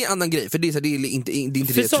 Men det är en annan grej. För det är inte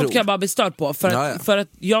det för sånt kan jag bara bli störd på. För att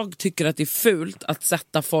jag tycker att det är fult att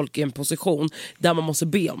sätta folk i en position där man måste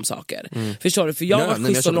be om saker. Förstår du? För jag har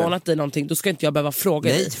schysst och lånat dig någonting, då ska inte jag behöva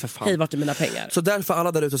fråga dig. Hej, vart är mina pengar? Så därför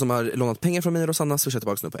alla där ute som har lånat pengar från mig och Rosanna, swisha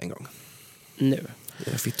tillbaka nu på en gång. Nu.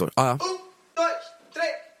 Fittor.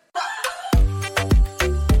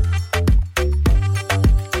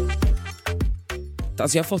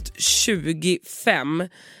 Alltså jag har fått 25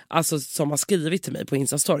 alltså, som har skrivit till mig på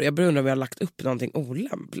Instastory. Jag undrar om jag har lagt upp någonting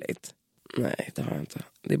olämpligt. Nej, det har jag inte.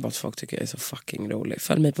 Det är bara att folk tycker jag är så fucking rolig.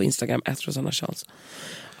 Följ mig på Instagram, @RosannaCharles.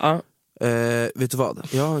 Ja. Vet du vad?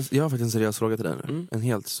 Jag har faktiskt en seriös fråga till dig nu. En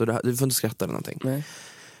helt, så du får inte skratta eller någonting. Nej.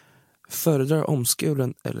 Föredrar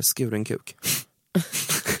omskuren eller skuren kuk?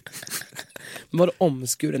 Var det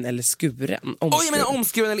omskuren eller skuren? Jag menar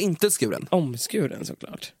omskuren eller inte skuren? Omskuren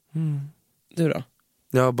såklart. Du då?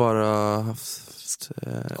 Jag har bara haft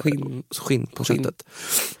skinn på köttet.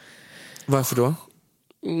 Varför då?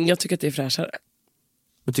 Jag tycker att det är fräschare.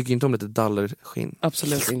 Men tycker inte om lite dallerskinn?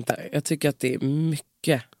 Absolut inte. Jag tycker att det är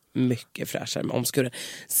mycket fräschare med omskuren.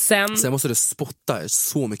 Sen måste du spotta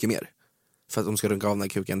så mycket mer för att de ska runka av den här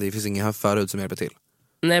kuken. Det finns ingen här förut som hjälper till.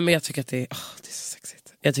 Nej, men jag tycker att det är så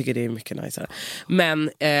sexigt. Jag tycker det är mycket najsare.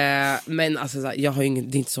 Men alltså, det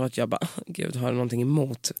är inte så att jag bara, gud, har någonting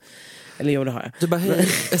emot. Eller jo, det har jag. Du bara,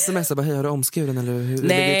 smsar bara, hej, har du omskuren? Eller hur?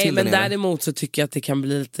 Nej, men däremot så tycker jag att det kan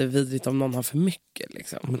bli lite vidrigt om någon har för mycket.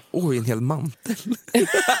 Liksom. Men en hel mantel.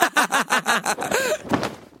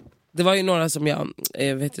 Det var ju några som jag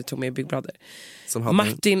tog med i Big Brother.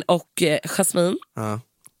 Martin och Jasmine.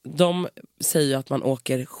 De säger ju att man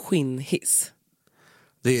åker skinnhiss.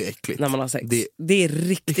 Det är äckligt. När man har sex. Det är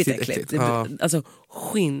riktigt äckligt. Alltså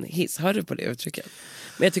skinnhiss, hör du på det uttrycket?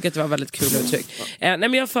 Men jag tycker att det var väldigt kul uttryck. Nej,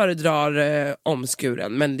 men jag föredrar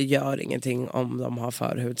omskuren, men det gör ingenting om de har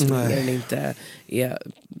förhud som inte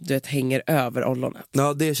är, hänger över ollonet.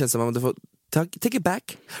 Ja, det känns som att man får take it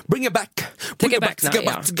back. Bring it back. Take it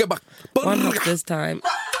back. One of this time.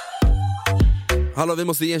 Hallå, vi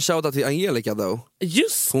måste ge en shoutout till Angelica då.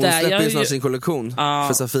 Just hon släpper ju snart sin kollektion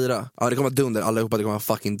för Safira. Ja, det kommer vara dunder, allihopa, det kommer vara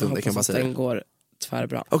fucking dunder. Jag kan bara säga den går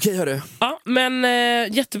tvärbra. Okej, hörru. Ja, men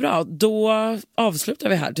jättebra. Då avslutar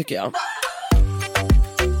vi här, tycker jag.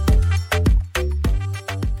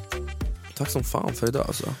 Tack som fan för idag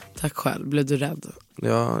alltså. Tack själv, blev du rädd?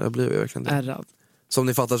 Ja, jag blev verkligen det. Ärrad. Som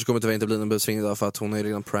ni fattar så kommer det tyvärr inte bli någon busring idag, för att hon har ju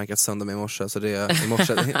redan prankat sönder mig i morse. Så det är i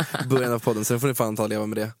morse, början av podden, så nu får ni fan ta och leva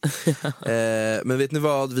med det. Men vet ni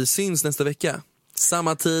vad, vi syns nästa vecka.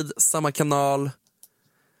 Samma tid, samma kanal.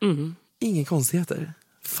 Ingen konstigheter.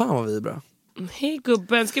 Fan vad vi är bra. Hej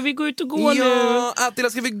gubben, ska vi gå ut och gå nu? Ja, Attila,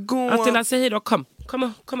 ska vi gå? Attila, säg hej då,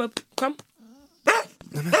 kom upp.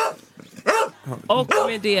 Och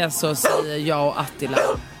med det så säger jag och Attila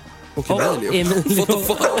och Emilio.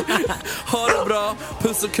 Ha det bra,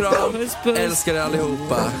 puss och kram. Puss. Älskar er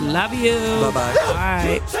allihopa. Love you. Bye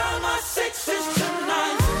bye.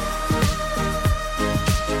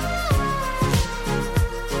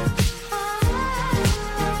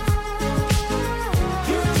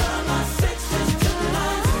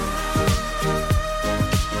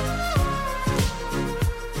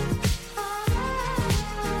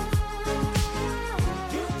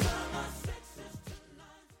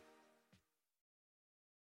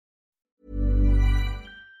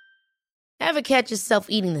 Ever catch yourself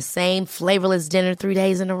eating the same flavorless dinner 3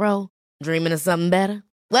 days in a row? Dreaming of something better?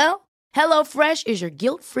 Well, HelloFresh is your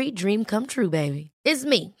guilt-free dream come true, baby. It's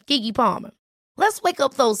me, Keke Palmer. Let's wake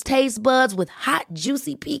up those taste buds with hot,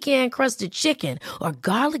 juicy pecan-crusted chicken or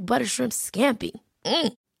garlic butter shrimp scampi.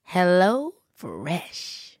 Hello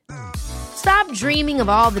Fresh. Stop dreaming of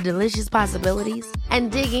all the delicious possibilities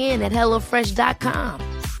and dig in at HelloFresh.com.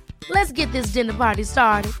 Let's get this dinner party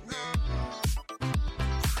started.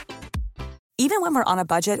 Even when we're on a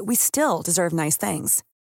budget, we still deserve nice things.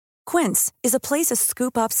 Quince is a place to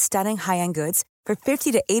scoop up stunning high-end goods for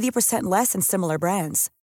 50 to 80% less than similar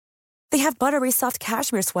brands. They have buttery soft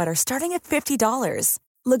cashmere sweaters starting at $50,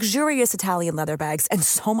 luxurious Italian leather bags, and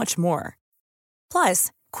so much more.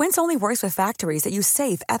 Plus, Quince only works with factories that use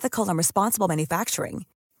safe, ethical, and responsible manufacturing.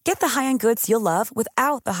 Get the high-end goods you'll love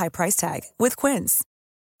without the high price tag with Quince.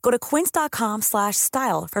 Go to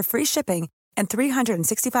quince.com/style for free shipping and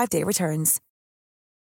 365-day returns.